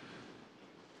promesa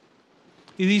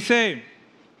y dice,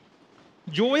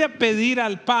 yo voy a pedir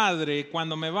al Padre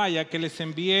cuando me vaya que les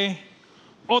envíe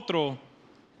otro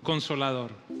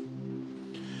consolador.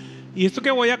 Y esto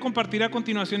que voy a compartir a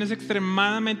continuación es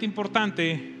extremadamente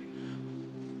importante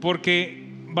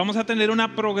porque vamos a tener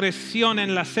una progresión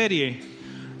en la serie,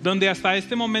 donde hasta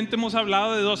este momento hemos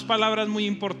hablado de dos palabras muy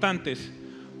importantes: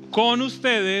 con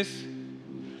ustedes,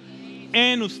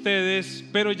 en ustedes,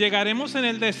 pero llegaremos en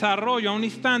el desarrollo a un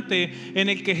instante en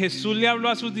el que Jesús le habló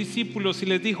a sus discípulos y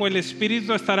les dijo: el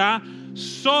Espíritu estará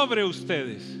sobre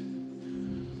ustedes.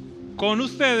 Con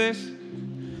ustedes,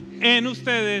 en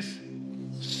ustedes,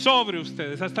 sobre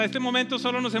ustedes. Hasta este momento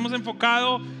solo nos hemos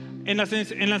enfocado en la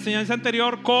enseñanza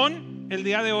anterior con, el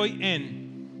día de hoy en.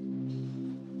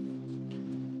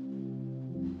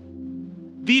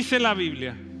 Dice la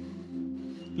Biblia,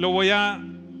 lo voy a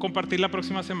compartir la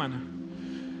próxima semana,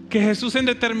 que Jesús en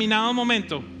determinado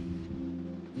momento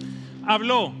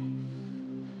habló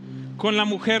con la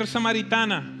mujer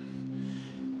samaritana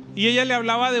y ella le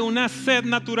hablaba de una sed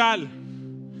natural,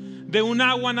 de un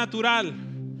agua natural,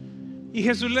 y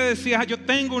Jesús le decía: yo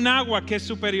tengo un agua que es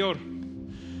superior,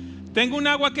 tengo un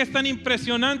agua que es tan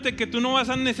impresionante que tú no vas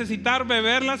a necesitar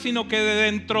beberla, sino que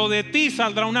de dentro de ti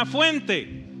saldrá una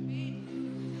fuente.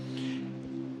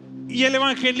 Y el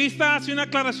evangelista hace una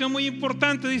aclaración muy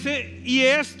importante, dice: y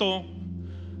esto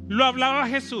lo hablaba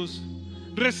Jesús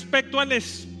respecto al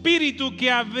Espíritu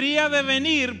que habría de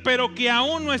venir, pero que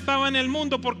aún no estaba en el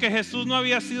mundo porque Jesús no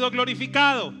había sido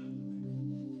glorificado.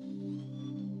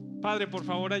 Padre, por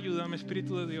favor, ayúdame,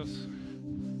 Espíritu de Dios.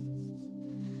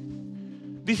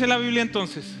 Dice la Biblia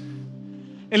entonces: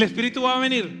 el Espíritu va a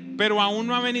venir, pero aún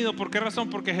no ha venido. ¿Por qué razón?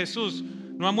 Porque Jesús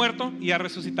no ha muerto y ha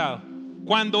resucitado.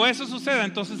 Cuando eso suceda,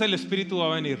 entonces el Espíritu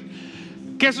va a venir.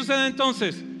 ¿Qué sucede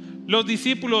entonces? Los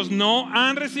discípulos no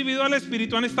han recibido al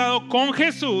Espíritu, han estado con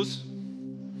Jesús.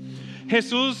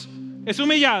 Jesús es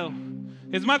humillado,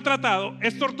 es maltratado,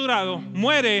 es torturado,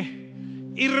 muere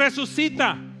y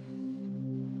resucita.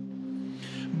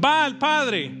 Va al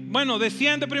Padre. Bueno,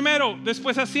 desciende primero,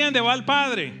 después asciende, va al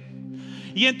Padre.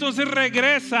 Y entonces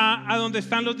regresa a donde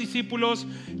están los discípulos.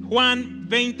 Juan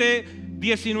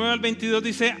 20:19 al 22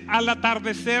 dice: al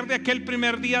atardecer de aquel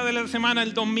primer día de la semana,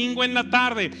 el domingo en la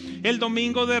tarde, el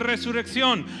domingo de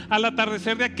resurrección, al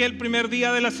atardecer de aquel primer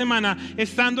día de la semana,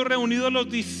 estando reunidos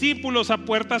los discípulos a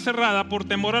puerta cerrada por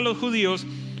temor a los judíos.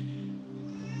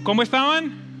 ¿Cómo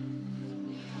estaban?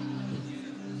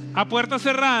 A puerta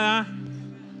cerrada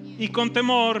y con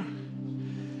temor.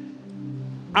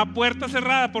 A puerta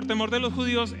cerrada por temor de los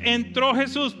judíos, entró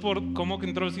Jesús. ¿Cómo que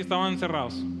entró si estaban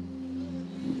cerrados?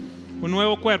 Un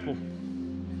nuevo cuerpo,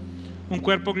 un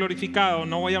cuerpo glorificado.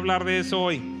 No voy a hablar de eso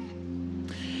hoy.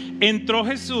 Entró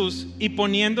Jesús y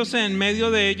poniéndose en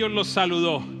medio de ellos los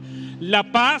saludó: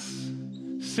 la paz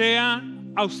sea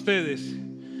a ustedes.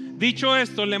 Dicho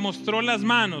esto, le mostró las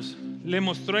manos, le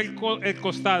mostró el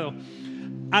costado.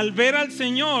 Al ver al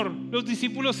Señor, los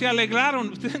discípulos se alegraron.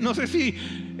 Ustedes, no sé si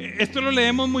esto lo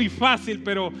leemos muy fácil,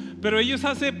 pero ellos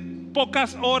hace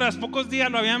pocas horas, pocos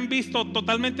días lo habían visto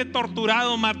totalmente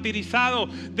torturado, martirizado,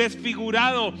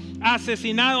 desfigurado,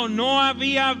 asesinado. No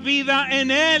había vida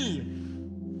en él.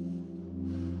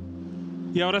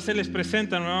 Y ahora se les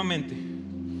presenta nuevamente.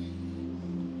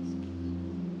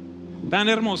 Tan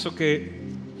hermoso que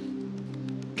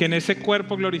en ese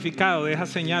cuerpo glorificado deja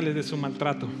señales de su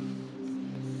maltrato.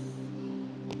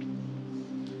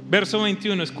 Verso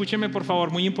 21, escúcheme por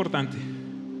favor, muy importante.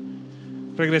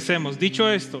 Regresemos. Dicho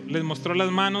esto, les mostró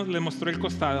las manos, les mostró el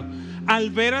costado. Al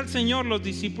ver al Señor, los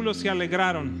discípulos se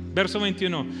alegraron. Verso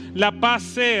 21, la paz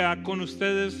sea con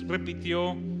ustedes,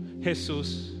 repitió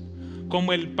Jesús.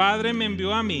 Como el Padre me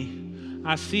envió a mí,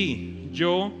 así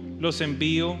yo los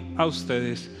envío a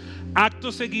ustedes.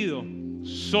 Acto seguido,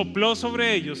 sopló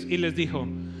sobre ellos y les dijo: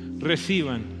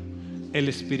 reciban el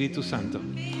Espíritu Santo.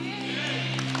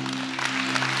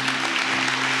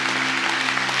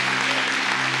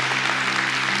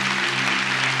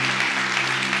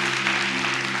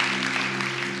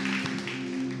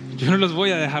 Yo no los voy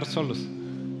a dejar solos.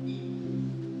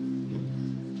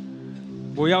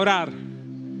 Voy a orar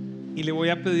y le voy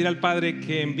a pedir al Padre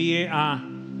que envíe a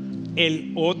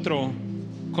el otro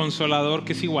Consolador,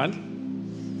 que es igual.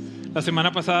 La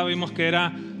semana pasada vimos que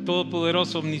era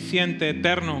todopoderoso, omnisciente,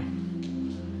 eterno.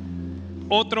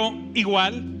 Otro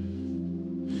igual,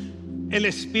 el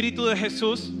Espíritu de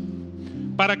Jesús,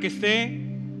 para que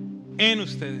esté en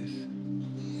ustedes.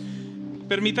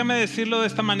 Permítame decirlo de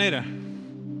esta manera.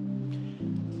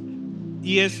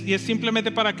 Y es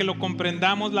simplemente para que lo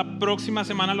comprendamos. La próxima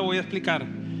semana lo voy a explicar.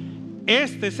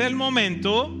 Este es el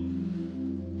momento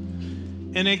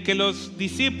en el que los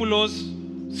discípulos,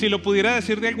 si lo pudiera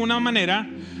decir de alguna manera,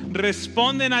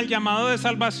 responden al llamado de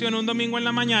salvación un domingo en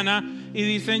la mañana y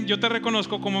dicen: yo te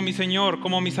reconozco como mi Señor,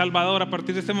 como mi Salvador, a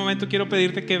partir de este momento quiero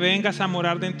pedirte que vengas a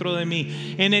morar dentro de mí.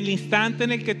 En el instante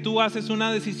en el que tú haces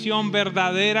una decisión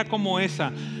verdadera como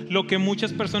esa, lo que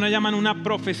muchas personas llaman una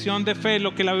profesión de fe,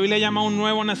 lo que la Biblia llama un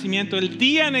nuevo nacimiento, el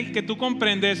día en el que tú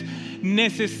comprendes: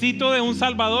 necesito de un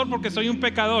Salvador porque soy un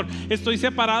pecador, estoy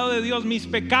separado de Dios, mis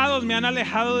pecados me han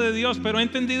alejado de Dios, pero he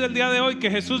entendido el día de hoy que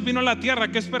Jesús vino a la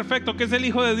tierra, que es perfecto, que es el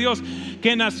Hijo de Dios,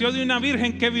 que nació de una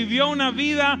virgen, que vivió una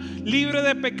vida libre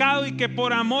de pecado y que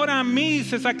por amor a mí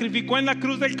se sacrificó en la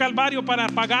cruz del Calvario para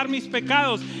pagar mis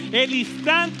pecados. El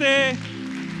instante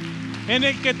en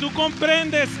el que tú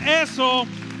comprendes eso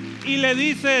y le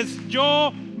dices: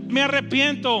 yo me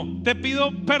arrepiento, te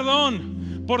pido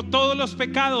perdón por todos los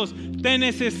pecados, te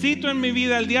necesito en mi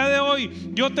vida, el día de hoy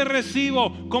yo te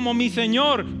recibo como mi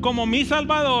Señor, como mi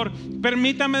Salvador.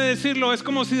 Permítame decirlo, es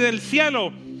como si del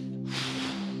cielo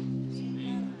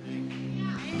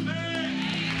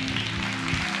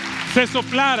se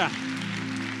soplara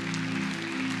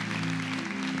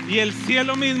y el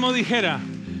cielo mismo dijera: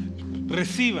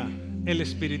 reciba el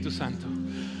Espíritu Santo.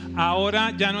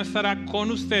 Ahora ya no estará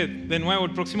con usted de nuevo.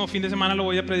 El próximo fin de semana lo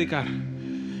voy a predicar.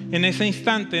 En ese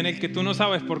instante en el que tú no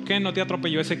sabes por qué no te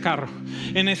atropelló ese carro,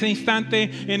 en ese instante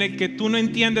en el que tú no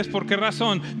entiendes por qué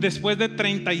razón, después de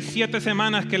 37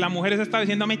 semanas que la mujer se estaba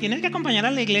diciendo: me tienes que acompañar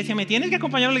a la iglesia, me tienes que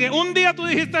acompañar a la iglesia, un día tú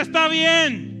dijiste: está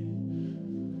bien.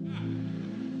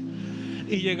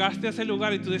 Y llegaste a ese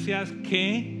lugar y tú decías: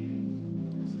 ¿qué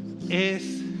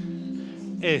es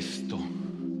esto?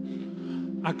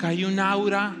 Acá hay un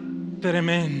aura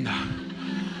tremenda.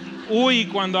 Uy,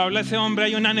 cuando habla ese hombre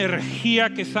hay una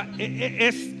energía que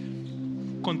es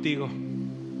contigo.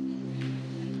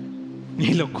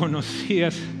 Ni lo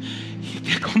conocías y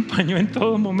te acompañó en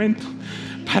todo momento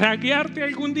para guiarte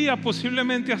algún día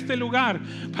posiblemente a este lugar,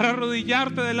 para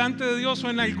arrodillarte delante de Dios o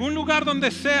en algún lugar donde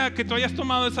sea que tú hayas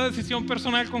tomado esa decisión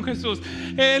personal con Jesús.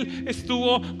 Él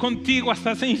estuvo contigo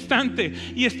hasta ese instante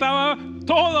y estaba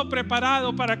todo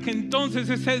preparado para que entonces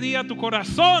ese día tu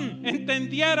corazón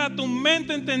entendiera, tu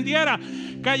mente entendiera,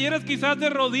 cayeras quizás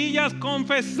de rodillas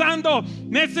confesando: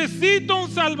 necesito un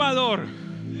Salvador.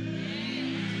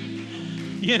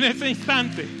 Y en ese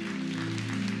instante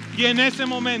y en ese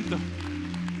momento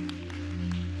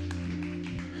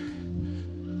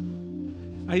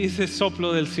hay ese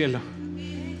soplo del cielo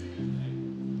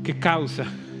que causa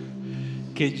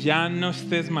que ya no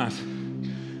estés más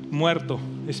muerto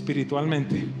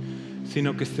espiritualmente,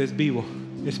 sino que estés vivo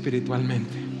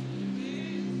espiritualmente.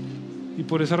 Y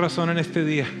por esa razón en este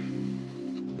día,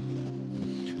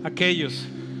 aquellos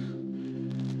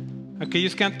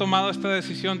que han tomado esta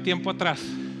decisión tiempo atrás,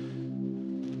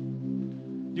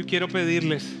 yo quiero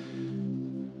pedirles,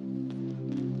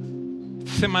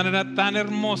 de manera tan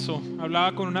hermoso,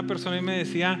 hablaba con una persona y me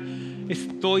decía: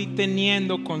 estoy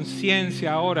teniendo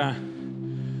conciencia ahora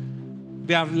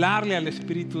de hablarle al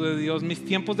Espíritu de Dios. Mis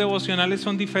tiempos devocionales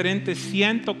son diferentes,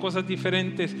 siento cosas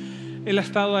diferentes. Él ha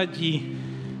estado allí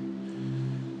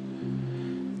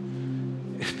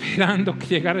esperando que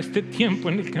llegara este tiempo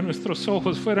en el que nuestros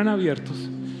ojos fueran abiertos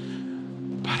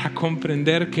para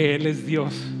comprender que Él es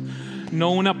Dios.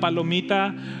 No una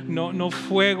palomita, no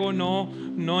fuego,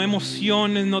 no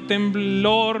emociones, no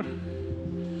temblor.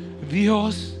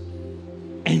 Dios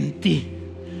en ti.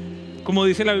 Como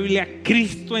dice la Biblia,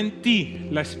 Cristo en ti,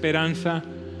 la esperanza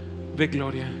de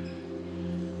gloria.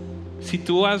 Si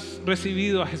tú has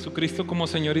recibido a Jesucristo como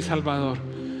Señor y Salvador,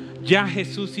 ya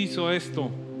Jesús hizo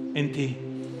esto en ti.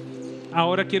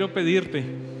 Ahora quiero pedirte: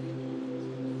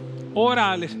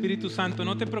 ora al Espíritu Santo,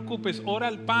 no te preocupes, ora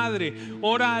al Padre,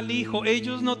 ora al Hijo.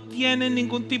 Ellos no tienen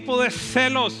ningún tipo de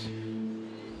celos.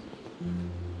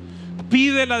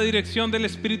 Pide la dirección del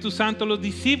Espíritu Santo. Los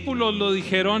discípulos lo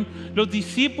dijeron, los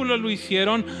discípulos lo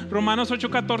hicieron. Romanos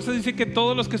 8:14 dice que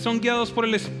todos los que son guiados por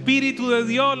el Espíritu de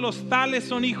Dios, los tales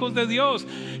son hijos de Dios.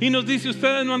 Y nos dice: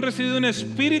 ustedes no han recibido un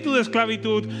espíritu de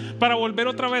esclavitud para volver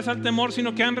otra vez al temor,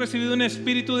 sino que han recibido un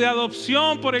espíritu de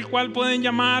adopción por el cual pueden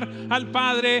llamar al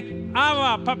Padre: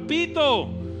 Abba, papito.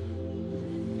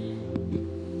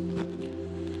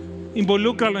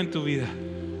 Involúcralo en tu vida,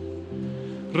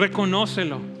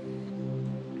 reconócelo.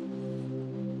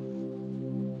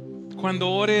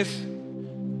 Cuando ores,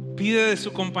 pide de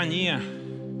su compañía,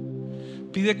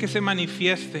 pide que se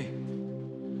manifieste,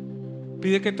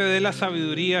 pide que te dé la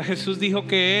sabiduría. Jesús dijo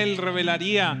que Él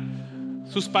revelaría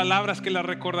sus palabras, que las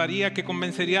recordaría, que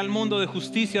convencería al mundo de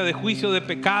justicia, de juicio, de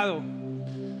pecado.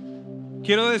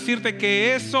 Quiero decirte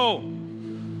que eso,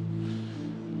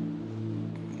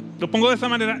 lo pongo de esta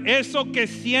manera, eso que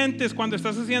sientes cuando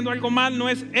estás haciendo algo mal no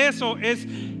es eso, es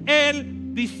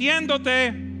Él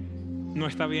diciéndote: no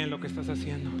está bien lo que estás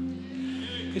haciendo.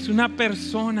 Es una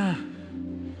persona.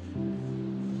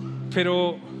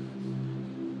 Pero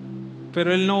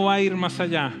Él no va a ir más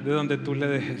allá de donde tú le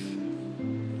dejes.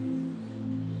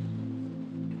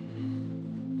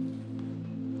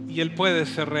 Y Él puede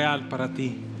ser real para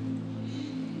ti.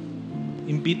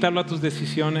 Invítalo a tus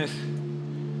decisiones.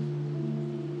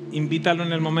 Invítalo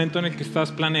en el momento en el que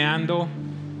estás planeando.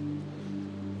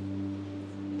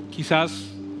 Quizás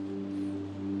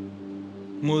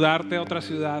mudarte a otra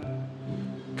ciudad,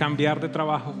 cambiar de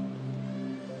trabajo.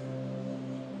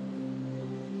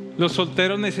 Los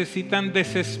solteros necesitan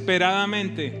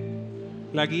desesperadamente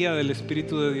la guía del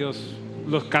Espíritu de Dios.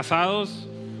 Los casados,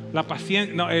 la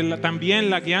paciencia, también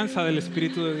la guianza del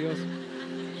Espíritu de Dios.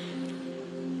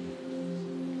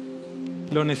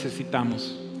 Lo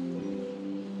necesitamos.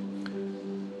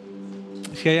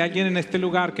 Si hay alguien en este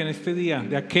lugar que en este día,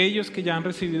 de aquellos que ya han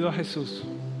recibido a Jesús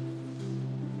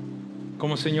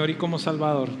como Señor y como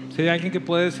Salvador, si hay alguien que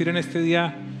puede decir en este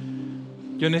día: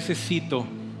 yo necesito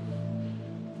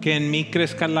que en mí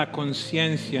crezca la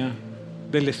conciencia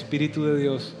del Espíritu de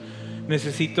Dios,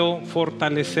 necesito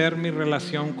fortalecer mi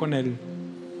relación con Él,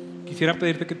 quisiera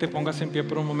pedirte que te pongas en pie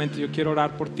por un momento. Yo quiero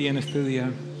orar por ti en este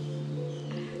día.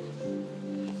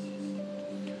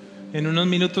 En unos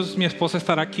minutos mi esposa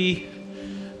estará aquí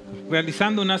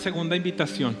realizando una segunda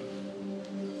invitación.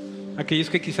 Aquellos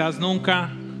que quizás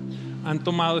nunca han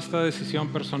tomado esta decisión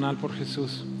personal por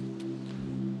Jesús.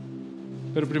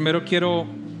 Pero primero quiero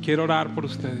orar por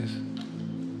ustedes.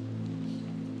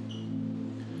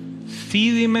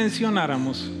 Si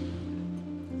dimensionáramos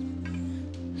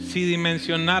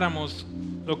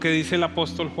lo que dice el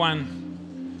apóstol Juan: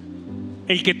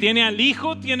 el que tiene al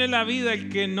Hijo tiene la vida, el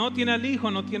que no tiene al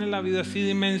Hijo no tiene la vida. Si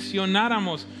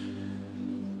dimensionáramos,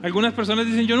 algunas personas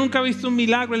dicen: yo nunca he visto un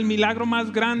milagro. El milagro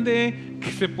más grande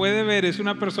que se puede ver es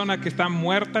una persona que está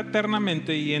muerta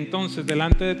eternamente y entonces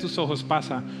delante de tus ojos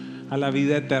pasa a la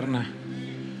vida eterna.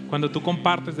 Cuando tú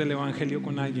compartes del Evangelio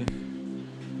con alguien,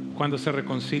 cuando se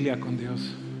reconcilia con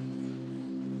Dios.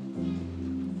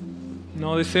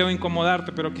 No deseo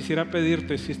incomodarte, pero quisiera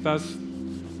pedirte, si estás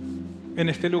en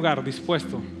este lugar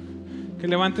dispuesto, que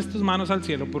levantes tus manos al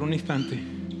cielo por un instante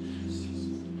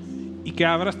y que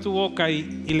abras tu boca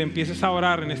y le empieces a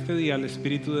orar en este día al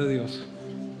Espíritu de Dios.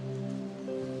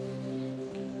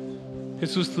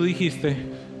 Jesús, tú dijiste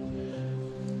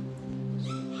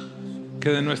que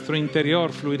de nuestro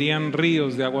interior fluirían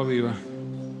ríos de agua viva.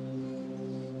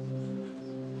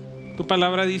 Tu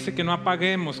palabra dice que no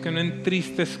apaguemos, que no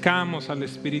entristezcamos al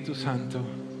Espíritu Santo.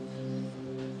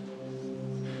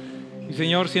 Y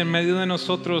Señor, si en medio de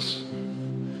nosotros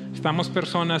estamos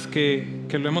personas que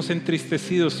lo hemos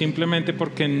entristecido simplemente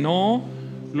porque no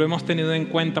lo hemos tenido en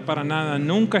cuenta para nada,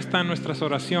 nunca está en nuestras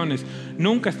oraciones,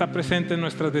 nunca está presente en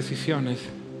nuestras decisiones.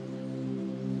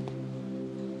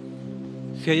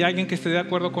 Si hay alguien que esté de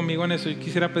acuerdo conmigo en eso, yo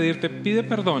quisiera pedirte: pide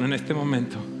perdón en este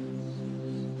momento.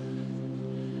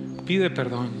 Pide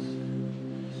perdón.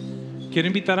 Quiero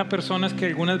invitar a personas que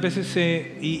algunas veces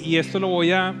y esto lo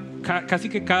voy a, casi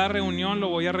que cada reunión lo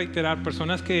voy a reiterar,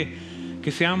 personas que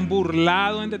se han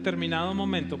burlado en determinado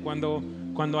momento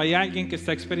cuando hay alguien que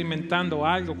está experimentando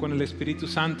algo con el Espíritu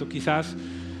Santo. Quizás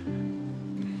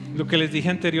lo que les dije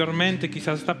anteriormente,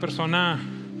 quizás esta persona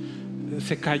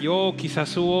se cayó,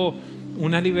 quizás hubo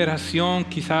una liberación,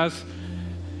 quizás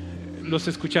los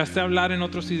escuchaste hablar en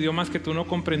otros idiomas que tú no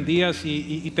comprendías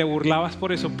y te burlabas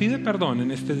por eso. Pide perdón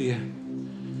en este día.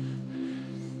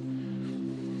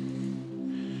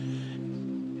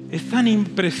 Es tan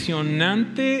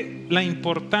impresionante la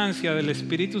importancia del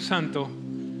Espíritu Santo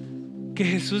que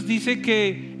Jesús dice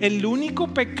que el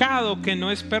único pecado que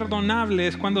no es perdonable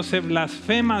es cuando se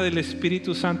blasfema del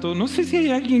Espíritu Santo. No sé si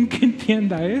hay alguien que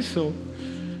entienda eso.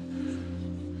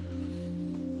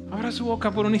 Abra su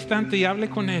boca por un instante y hable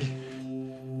con Él.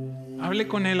 Hable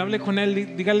con Él,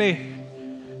 dígale,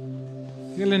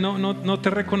 no te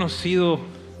he reconocido,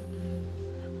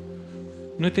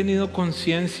 no he tenido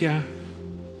conciencia,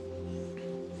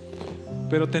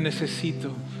 pero te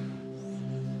necesito,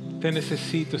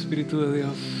 Espíritu de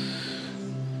Dios.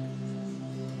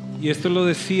 Y esto lo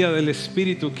decía del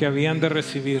Espíritu que habían de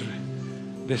recibir.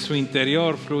 De su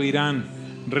interior fluirán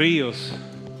ríos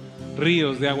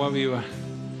de agua viva,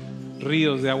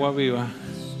 ríos de agua viva,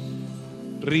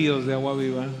 ríos de agua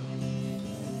viva.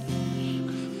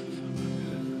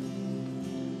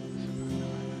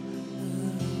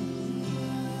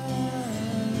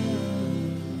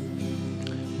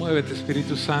 Muévete,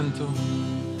 Espíritu Santo.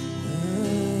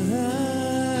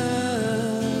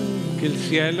 Que el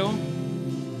cielo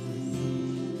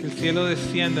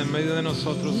descienda en medio de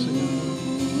nosotros, Señor.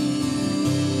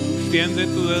 Extiende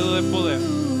tu dedo de poder.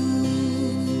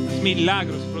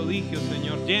 milagros, prodigios,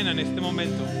 Señor. Llena en este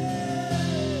momento.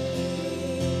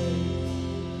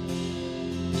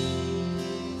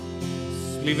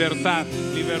 Libertad,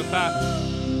 libertad,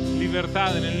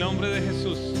 libertad en el nombre de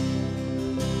Jesús.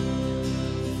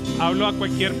 Hablo a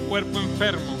cualquier cuerpo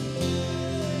enfermo,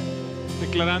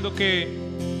 declarando que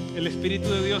el Espíritu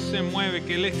de Dios se mueve,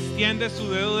 que Él extiende su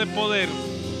dedo de poder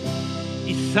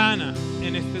y sana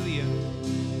en este día.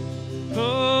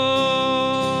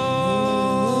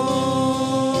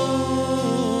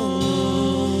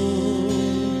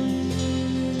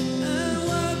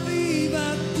 Agua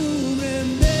viva,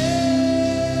 cúbreme,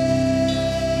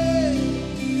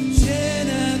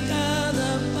 llena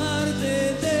cada parte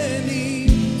de mi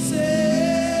ser.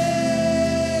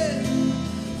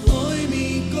 Hoy mi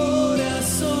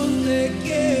corazón te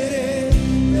quiere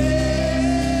ver.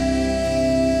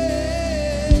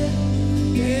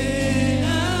 Qué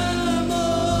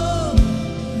amor.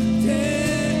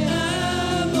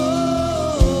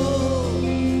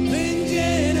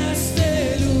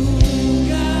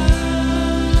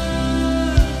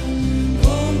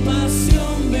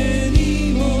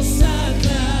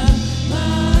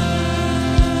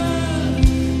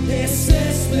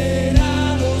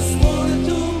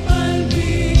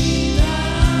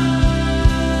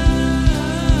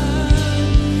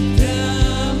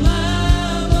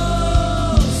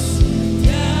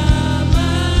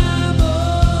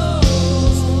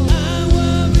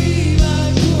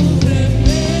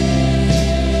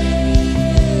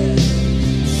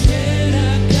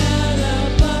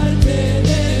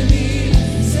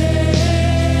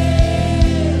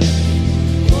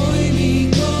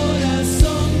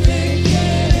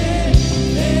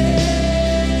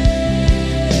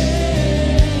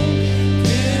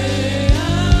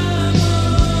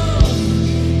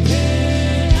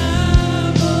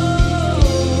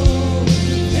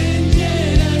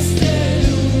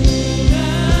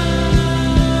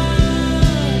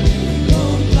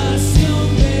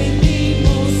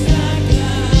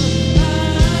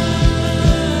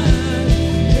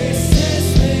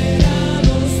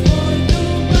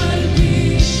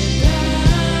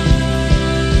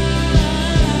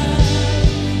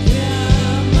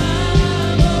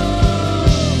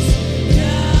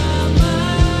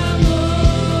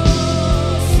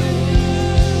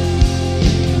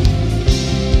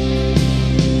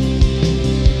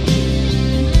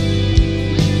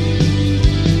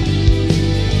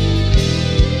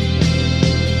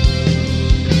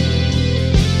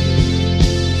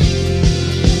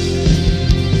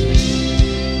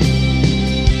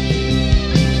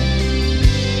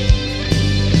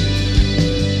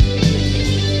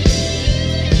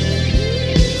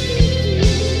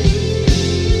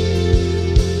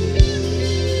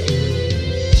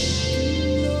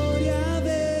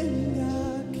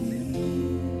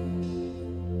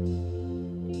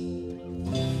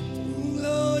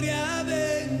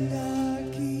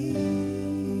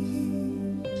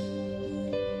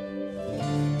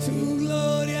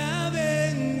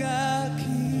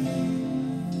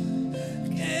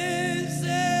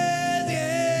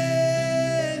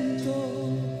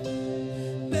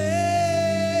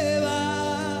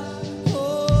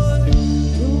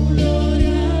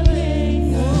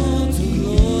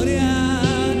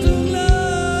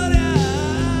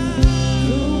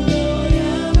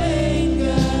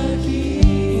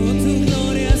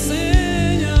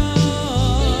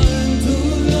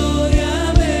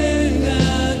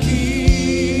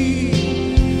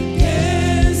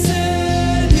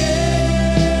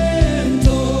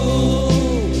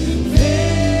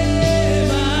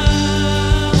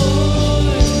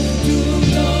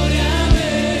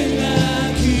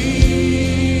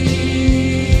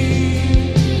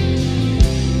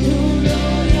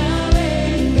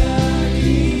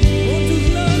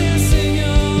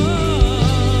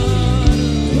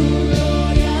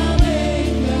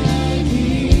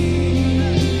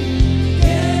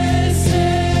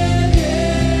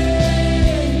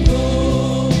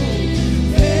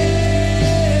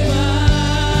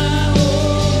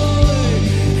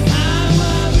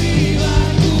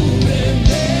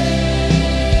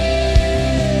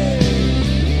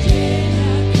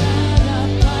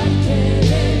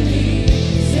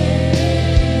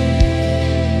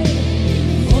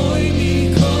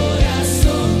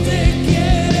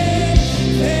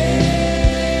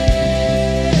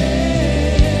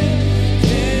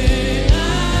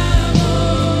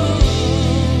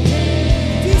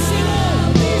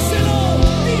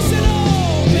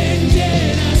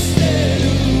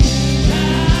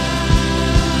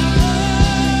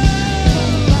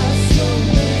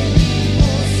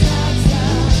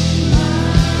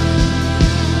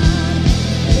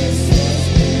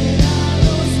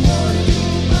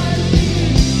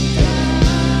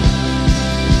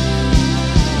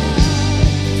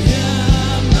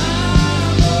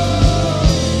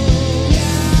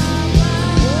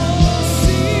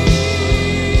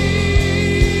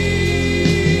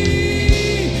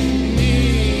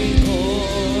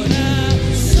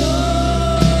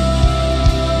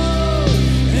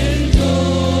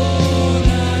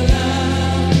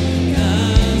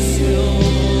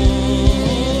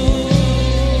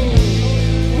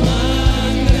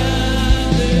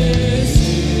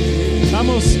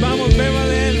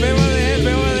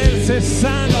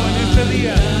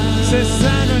 haces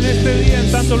sano en este día,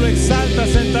 en tanto lo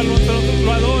exaltas, en tanto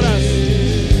lo adoras.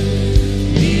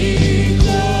 Mi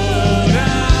corazón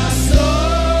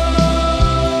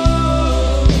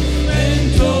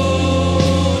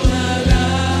entona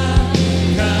la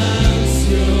canción.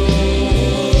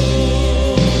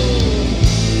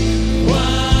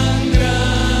 Cuán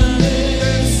grande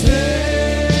es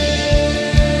Él,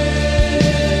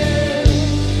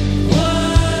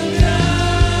 cuán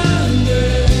grande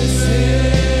es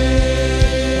Él,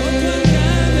 cuán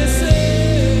grande es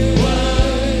Él, cuán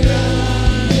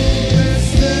grande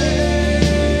es Él,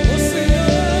 oh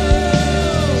Señor,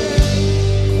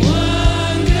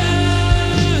 cuán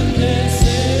grande es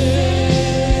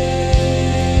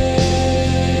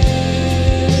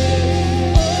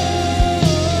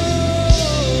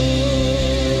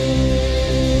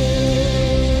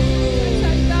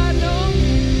Exaltarlo.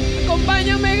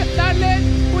 Acompáñame a darle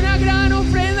una gran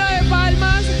ofrenda de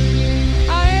palmas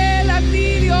a Él, a ti,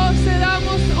 Dios. Te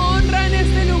damos honra en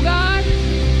este lugar,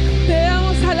 te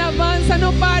damos alabanza.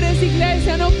 No pares,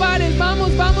 iglesia, no pares.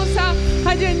 Vamos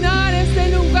a llenar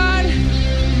este lugar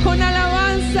con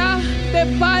alabanza de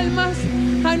palmas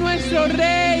a nuestro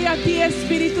Rey, a ti,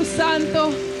 Espíritu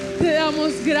Santo. Te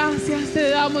damos gracias, te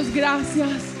damos gracias.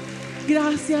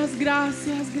 Gracias,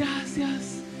 gracias,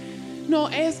 gracias. No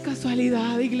es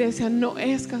casualidad, iglesia, no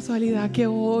es casualidad que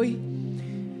hoy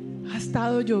ha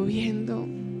estado lloviendo.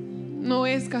 No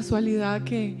es casualidad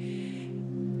que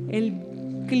el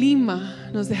clima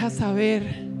nos deja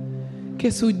saber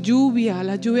que su lluvia,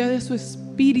 la lluvia de su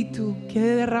Espíritu, quiere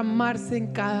derramarse en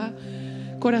cada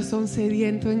corazón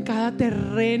sediento, en cada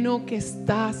terreno que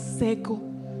está seco.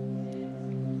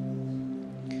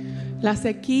 La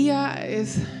sequía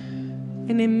es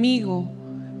enemigo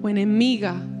o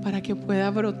enemiga para que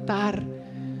pueda brotar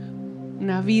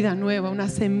una vida nueva, una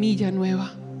semilla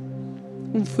nueva,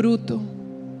 un fruto.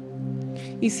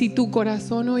 Y si tu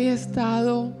corazón hoy ha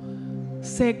estado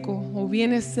seco o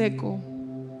viene seco,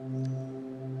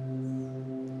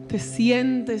 te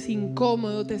sientes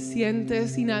incómodo, te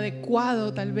sientes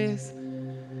inadecuado tal vez,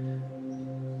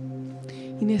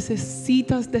 y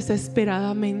necesitas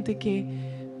desesperadamente que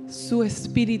su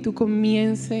Espíritu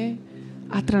comience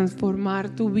a transformar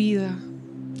tu vida,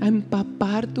 a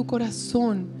empapar tu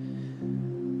corazón,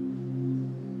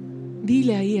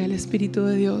 dile ahí al Espíritu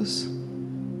de Dios,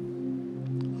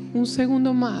 un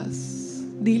segundo más,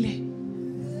 dile,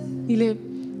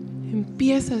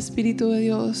 empieza, Espíritu de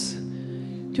Dios,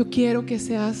 yo quiero que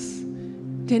seas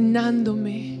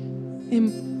llenándome,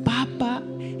 empapa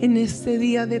en este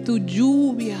día de tu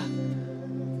lluvia,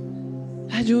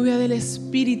 la lluvia del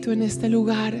Espíritu en este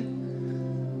lugar.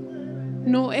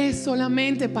 No es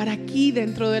solamente para aquí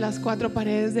dentro de las cuatro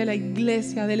paredes de la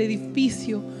iglesia, del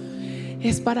edificio,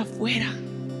 es para afuera,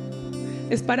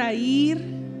 es para ir,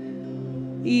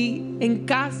 y en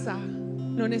casa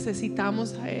lo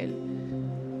necesitamos a Él,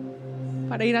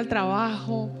 para ir al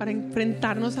trabajo, para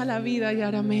enfrentarnos a la vida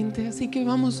diariamente. Así que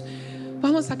vamos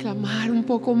a clamar un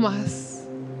poco más.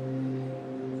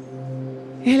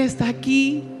 Él está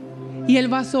aquí y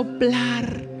Él va a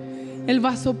soplar. Él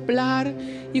va a soplar.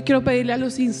 Yo quiero pedirle a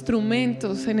los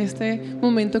instrumentos en este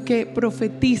momento que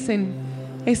profeticen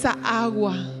esa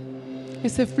agua,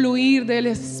 ese fluir del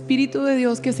Espíritu de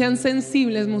Dios, que sean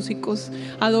sensibles, músicos,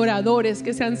 adoradores,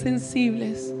 que sean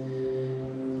sensibles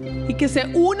y que se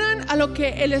unan a lo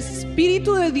que el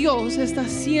Espíritu de Dios está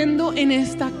haciendo en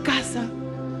esta casa.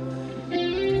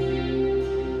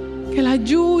 Que la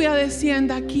lluvia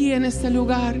descienda aquí en este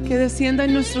lugar, que descienda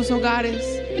en nuestros hogares,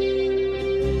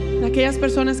 en aquellas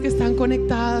personas que están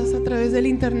conectadas a través del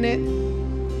internet.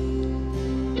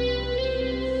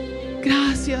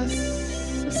 Gracias,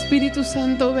 Espíritu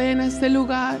Santo, ven a este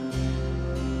lugar.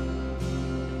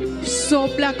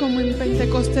 Sopla como en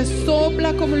Pentecostés,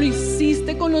 sopla como lo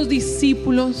hiciste con los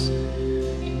discípulos.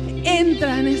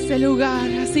 Entra en este lugar,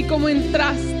 así como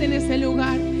entraste en ese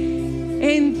lugar.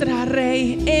 Entra,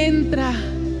 Rey, entra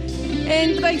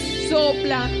y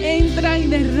sopla, entra y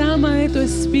derrama de tu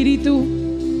Espíritu.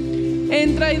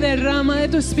 Entra y derrama de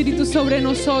tu Espíritu sobre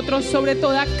nosotros, sobre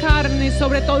toda carne,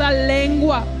 sobre toda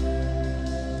lengua,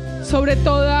 sobre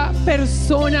toda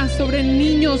persona, sobre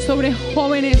niños, sobre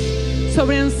jóvenes,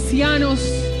 sobre ancianos.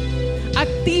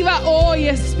 Activa hoy,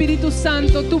 Espíritu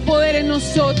Santo, tu poder en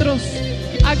nosotros.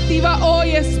 Activa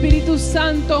hoy, Espíritu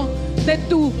Santo, de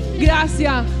tu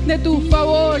gracia, de tu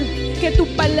favor. Que tu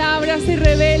palabra se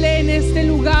revele en este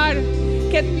lugar.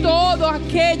 Que todo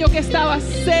aquello que estaba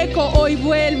seco hoy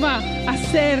vuelva a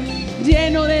ser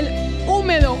lleno del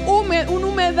un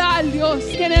humedal, Dios.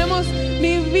 Queremos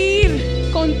vivir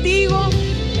contigo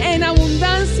en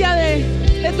abundancia de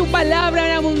de tu palabra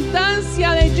en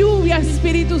abundancia de lluvia,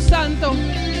 Espíritu Santo.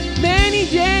 Ven y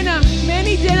llena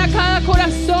cada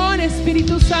corazón,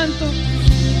 Espíritu Santo.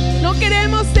 No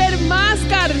queremos ser más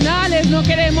carnales, no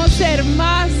queremos ser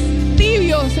más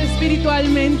tibios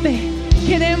espiritualmente.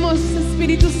 Queremos,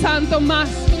 Espíritu Santo, más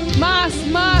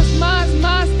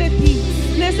de ti.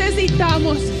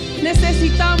 Necesitamos,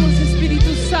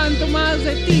 Espíritu Santo, más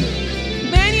de ti.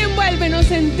 Ven y envuélvenos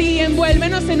en ti,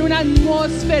 envuélvenos en una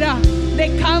atmósfera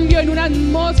de cambio, en una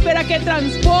atmósfera que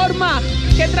transforma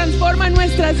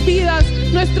nuestras vidas,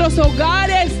 nuestros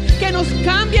hogares, que nos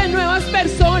cambia en nuevas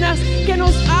personas, que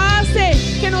nos hace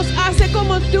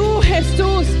como tú,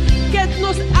 Jesús, que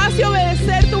nos hace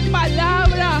obedecer tu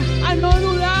palabra, a no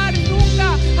dudar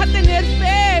nunca, a tener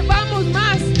fe. Vamos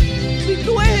más. Si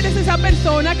tú eres esa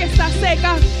persona que está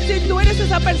seca, si tú eres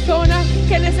esa persona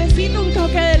que necesita un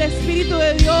toque del Espíritu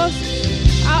de Dios,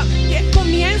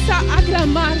 comienza a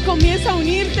clamar, comienza a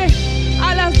unirte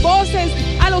a las voces,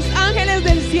 a los ángeles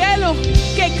del cielo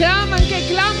que claman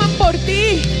por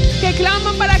ti, que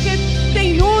claman para que te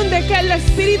inunde, que el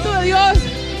Espíritu de Dios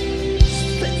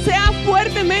sea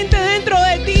fuertemente dentro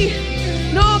de ti.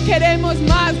 No queremos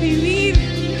más vivir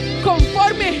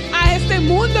conforme a este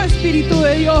mundo, Espíritu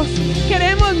de Dios.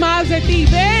 Queremos más de ti.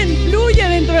 Ven, fluye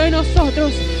dentro de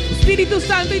nosotros, Espíritu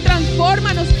Santo, y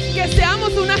transfórmanos, que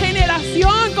seamos una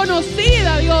generación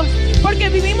conocida, Dios, porque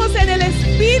vivimos en el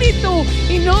Espíritu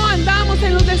y no andamos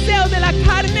en los deseos de la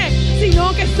carne,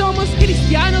 sino que somos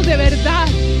cristianos de verdad,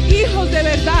 hijos de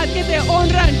verdad, que te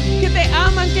honran, que te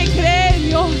aman, que creen,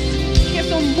 Dios, que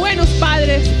son buenos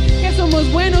padres, que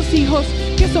somos buenos hijos,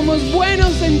 que somos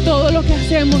buenos en todo lo que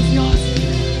hacemos, Dios.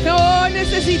 Oh,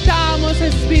 necesitamos,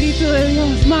 Espíritu de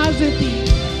Dios, más de ti.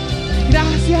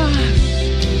 Gracias.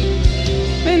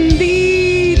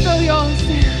 Bendito Dios,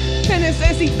 te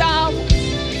necesitamos,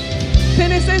 te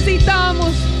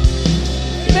necesitamos.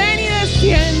 Ven y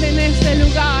desciende en este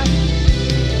lugar.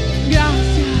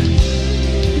 Gracias,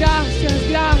 gracias,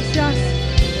 gracias.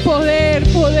 Poder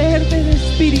del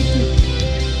Espíritu.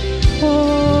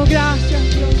 Oh, gracias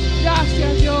Dios,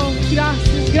 gracias Dios,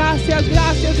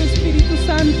 gracias Espíritu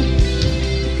Santo.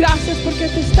 Gracias porque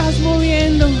te estás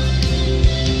moviendo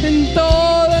en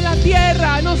toda la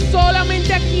tierra, no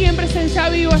solamente aquí en Presencia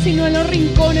Viva, sino en los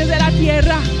rincones de la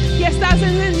tierra. Y estás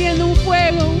encendiendo un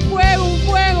fuego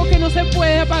que no se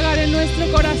puede apagar en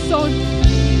nuestro corazón.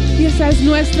 Y esa es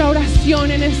nuestra oración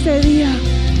en este día.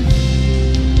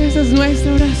 Esa es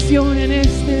nuestra oración en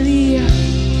este día.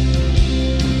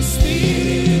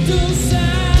 Espíritu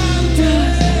Santo,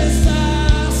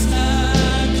 estás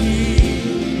aquí.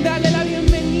 Dale la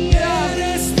bienvenida.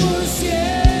 Eres por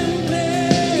siempre.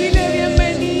 Dile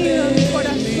bienvenido a mi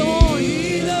corazón.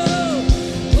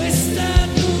 Muestra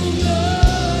tu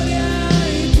gloria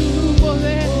y tu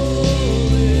Poder.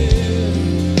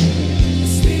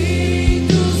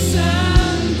 Espíritu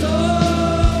Santo.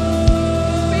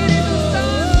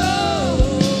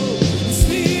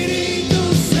 Espíritu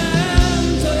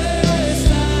Santo,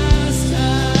 estás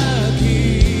aquí.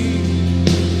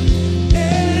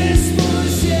 Eres por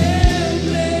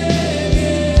siempre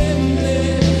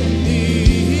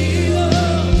bienvenido.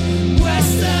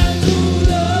 Muestra tu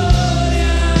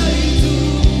gloria y tu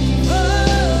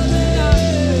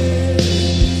poder.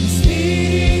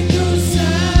 Espíritu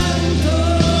Santo,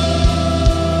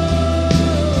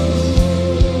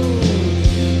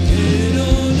 en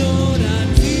honor a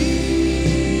ti.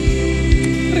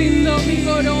 Rindo mi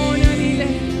corona, dile.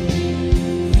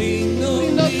 Rindo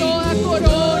toda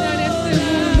corona en este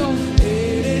mundo,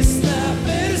 Eres la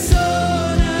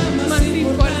persona más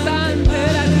importante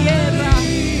de la tierra.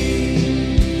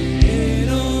 en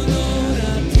honor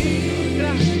a ti.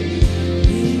 Gracias.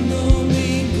 Rindo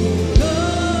mi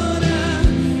corona.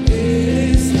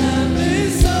 Eres la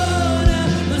persona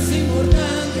más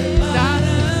importante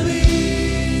para mí.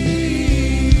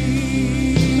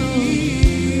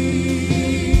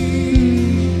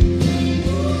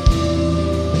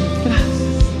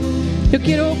 Gracias. Yo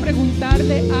quiero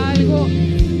preguntarle algo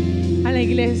a la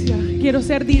iglesia. Quiero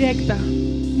ser directa,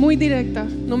 muy directa.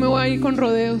 No me voy a ir con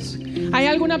rodeos. ¿Hay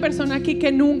alguna persona aquí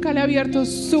que nunca le ha abierto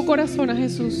su corazón a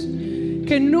Jesús?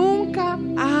 Que nunca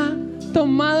ha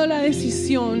tomado la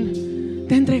decisión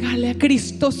de entregarle a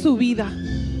Cristo su vida.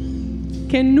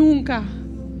 Que nunca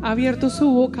ha abierto su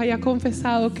boca y ha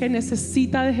confesado que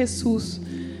necesita de Jesús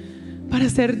para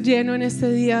ser lleno en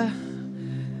este día,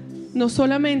 no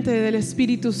solamente del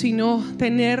Espíritu, sino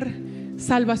tener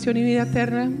salvación y vida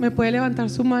eterna. ¿Me puede levantar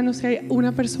su mano si hay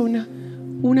una persona,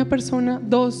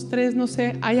 2, 3, no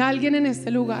sé? ¿Hay alguien en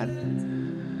este lugar?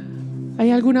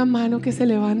 ¿Hay alguna mano que se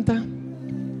levanta?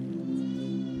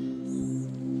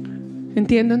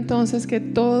 Entiendo entonces que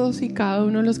todos y cada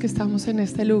uno de los que estamos en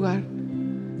este lugar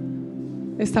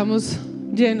estamos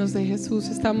llenos de Jesús,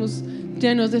 estamos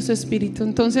llenos de su Espíritu.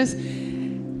 Entonces,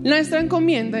 nuestra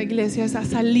encomienda, iglesia, es a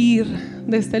salir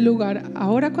de este lugar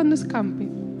ahora cuando escampe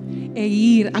e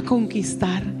ir a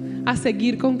conquistar, a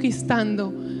seguir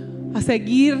conquistando, a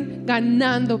seguir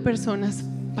ganando personas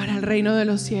para el reino de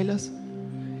los cielos.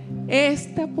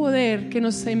 Este poder que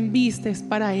nos enviste es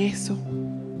para eso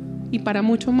y para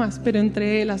mucho más, pero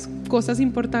entre las cosas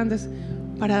importantes,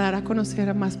 para dar a conocer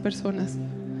a más personas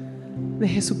de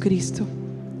Jesucristo.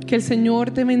 Que el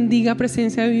Señor te bendiga,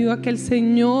 presencia viva, que el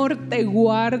Señor te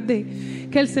guarde,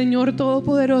 que el Señor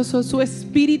Todopoderoso, su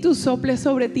Espíritu sople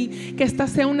sobre ti, que esta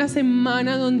sea una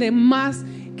semana donde más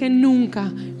que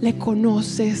nunca le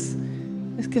conoces,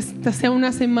 es que esta sea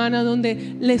una semana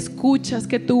donde le escuchas,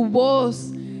 que tu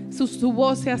voz, su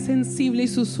voz sea sensible y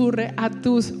susurre a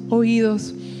tus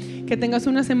oídos. Que tengas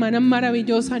una semana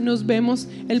maravillosa. Nos vemos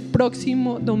el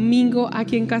próximo domingo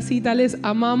aquí en casita. Les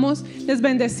amamos, les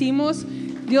bendecimos.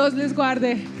 Dios les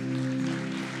guarde.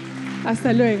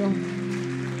 Hasta luego.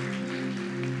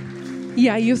 Y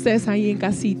ahí ustedes ahí en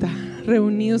casita,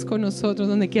 reunidos con nosotros,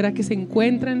 donde quiera que se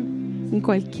encuentren, en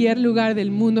cualquier lugar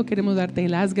del mundo, queremos darte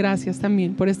las gracias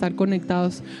también por estar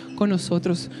conectados con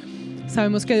nosotros.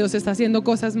 Sabemos que Dios está haciendo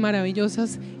cosas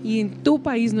maravillosas y en tu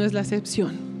país no es la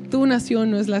excepción. Tu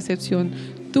nación no es la excepción.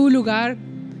 Tu lugar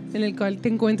en el cual te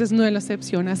encuentres no es la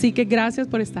excepción. Así que gracias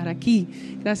por estar aquí.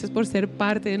 Gracias por ser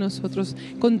parte de nosotros.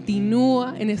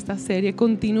 Continúa en esta serie.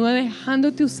 Continúa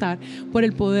dejándote usar por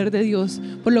el poder de Dios,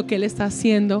 por lo que Él está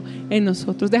haciendo en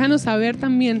nosotros. Déjanos saber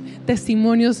también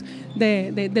testimonios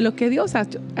de lo que Dios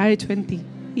ha hecho en ti.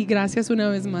 Y gracias una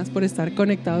vez más por estar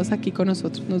conectados aquí con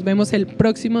nosotros. Nos vemos el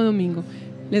próximo domingo.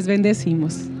 Les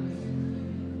bendecimos.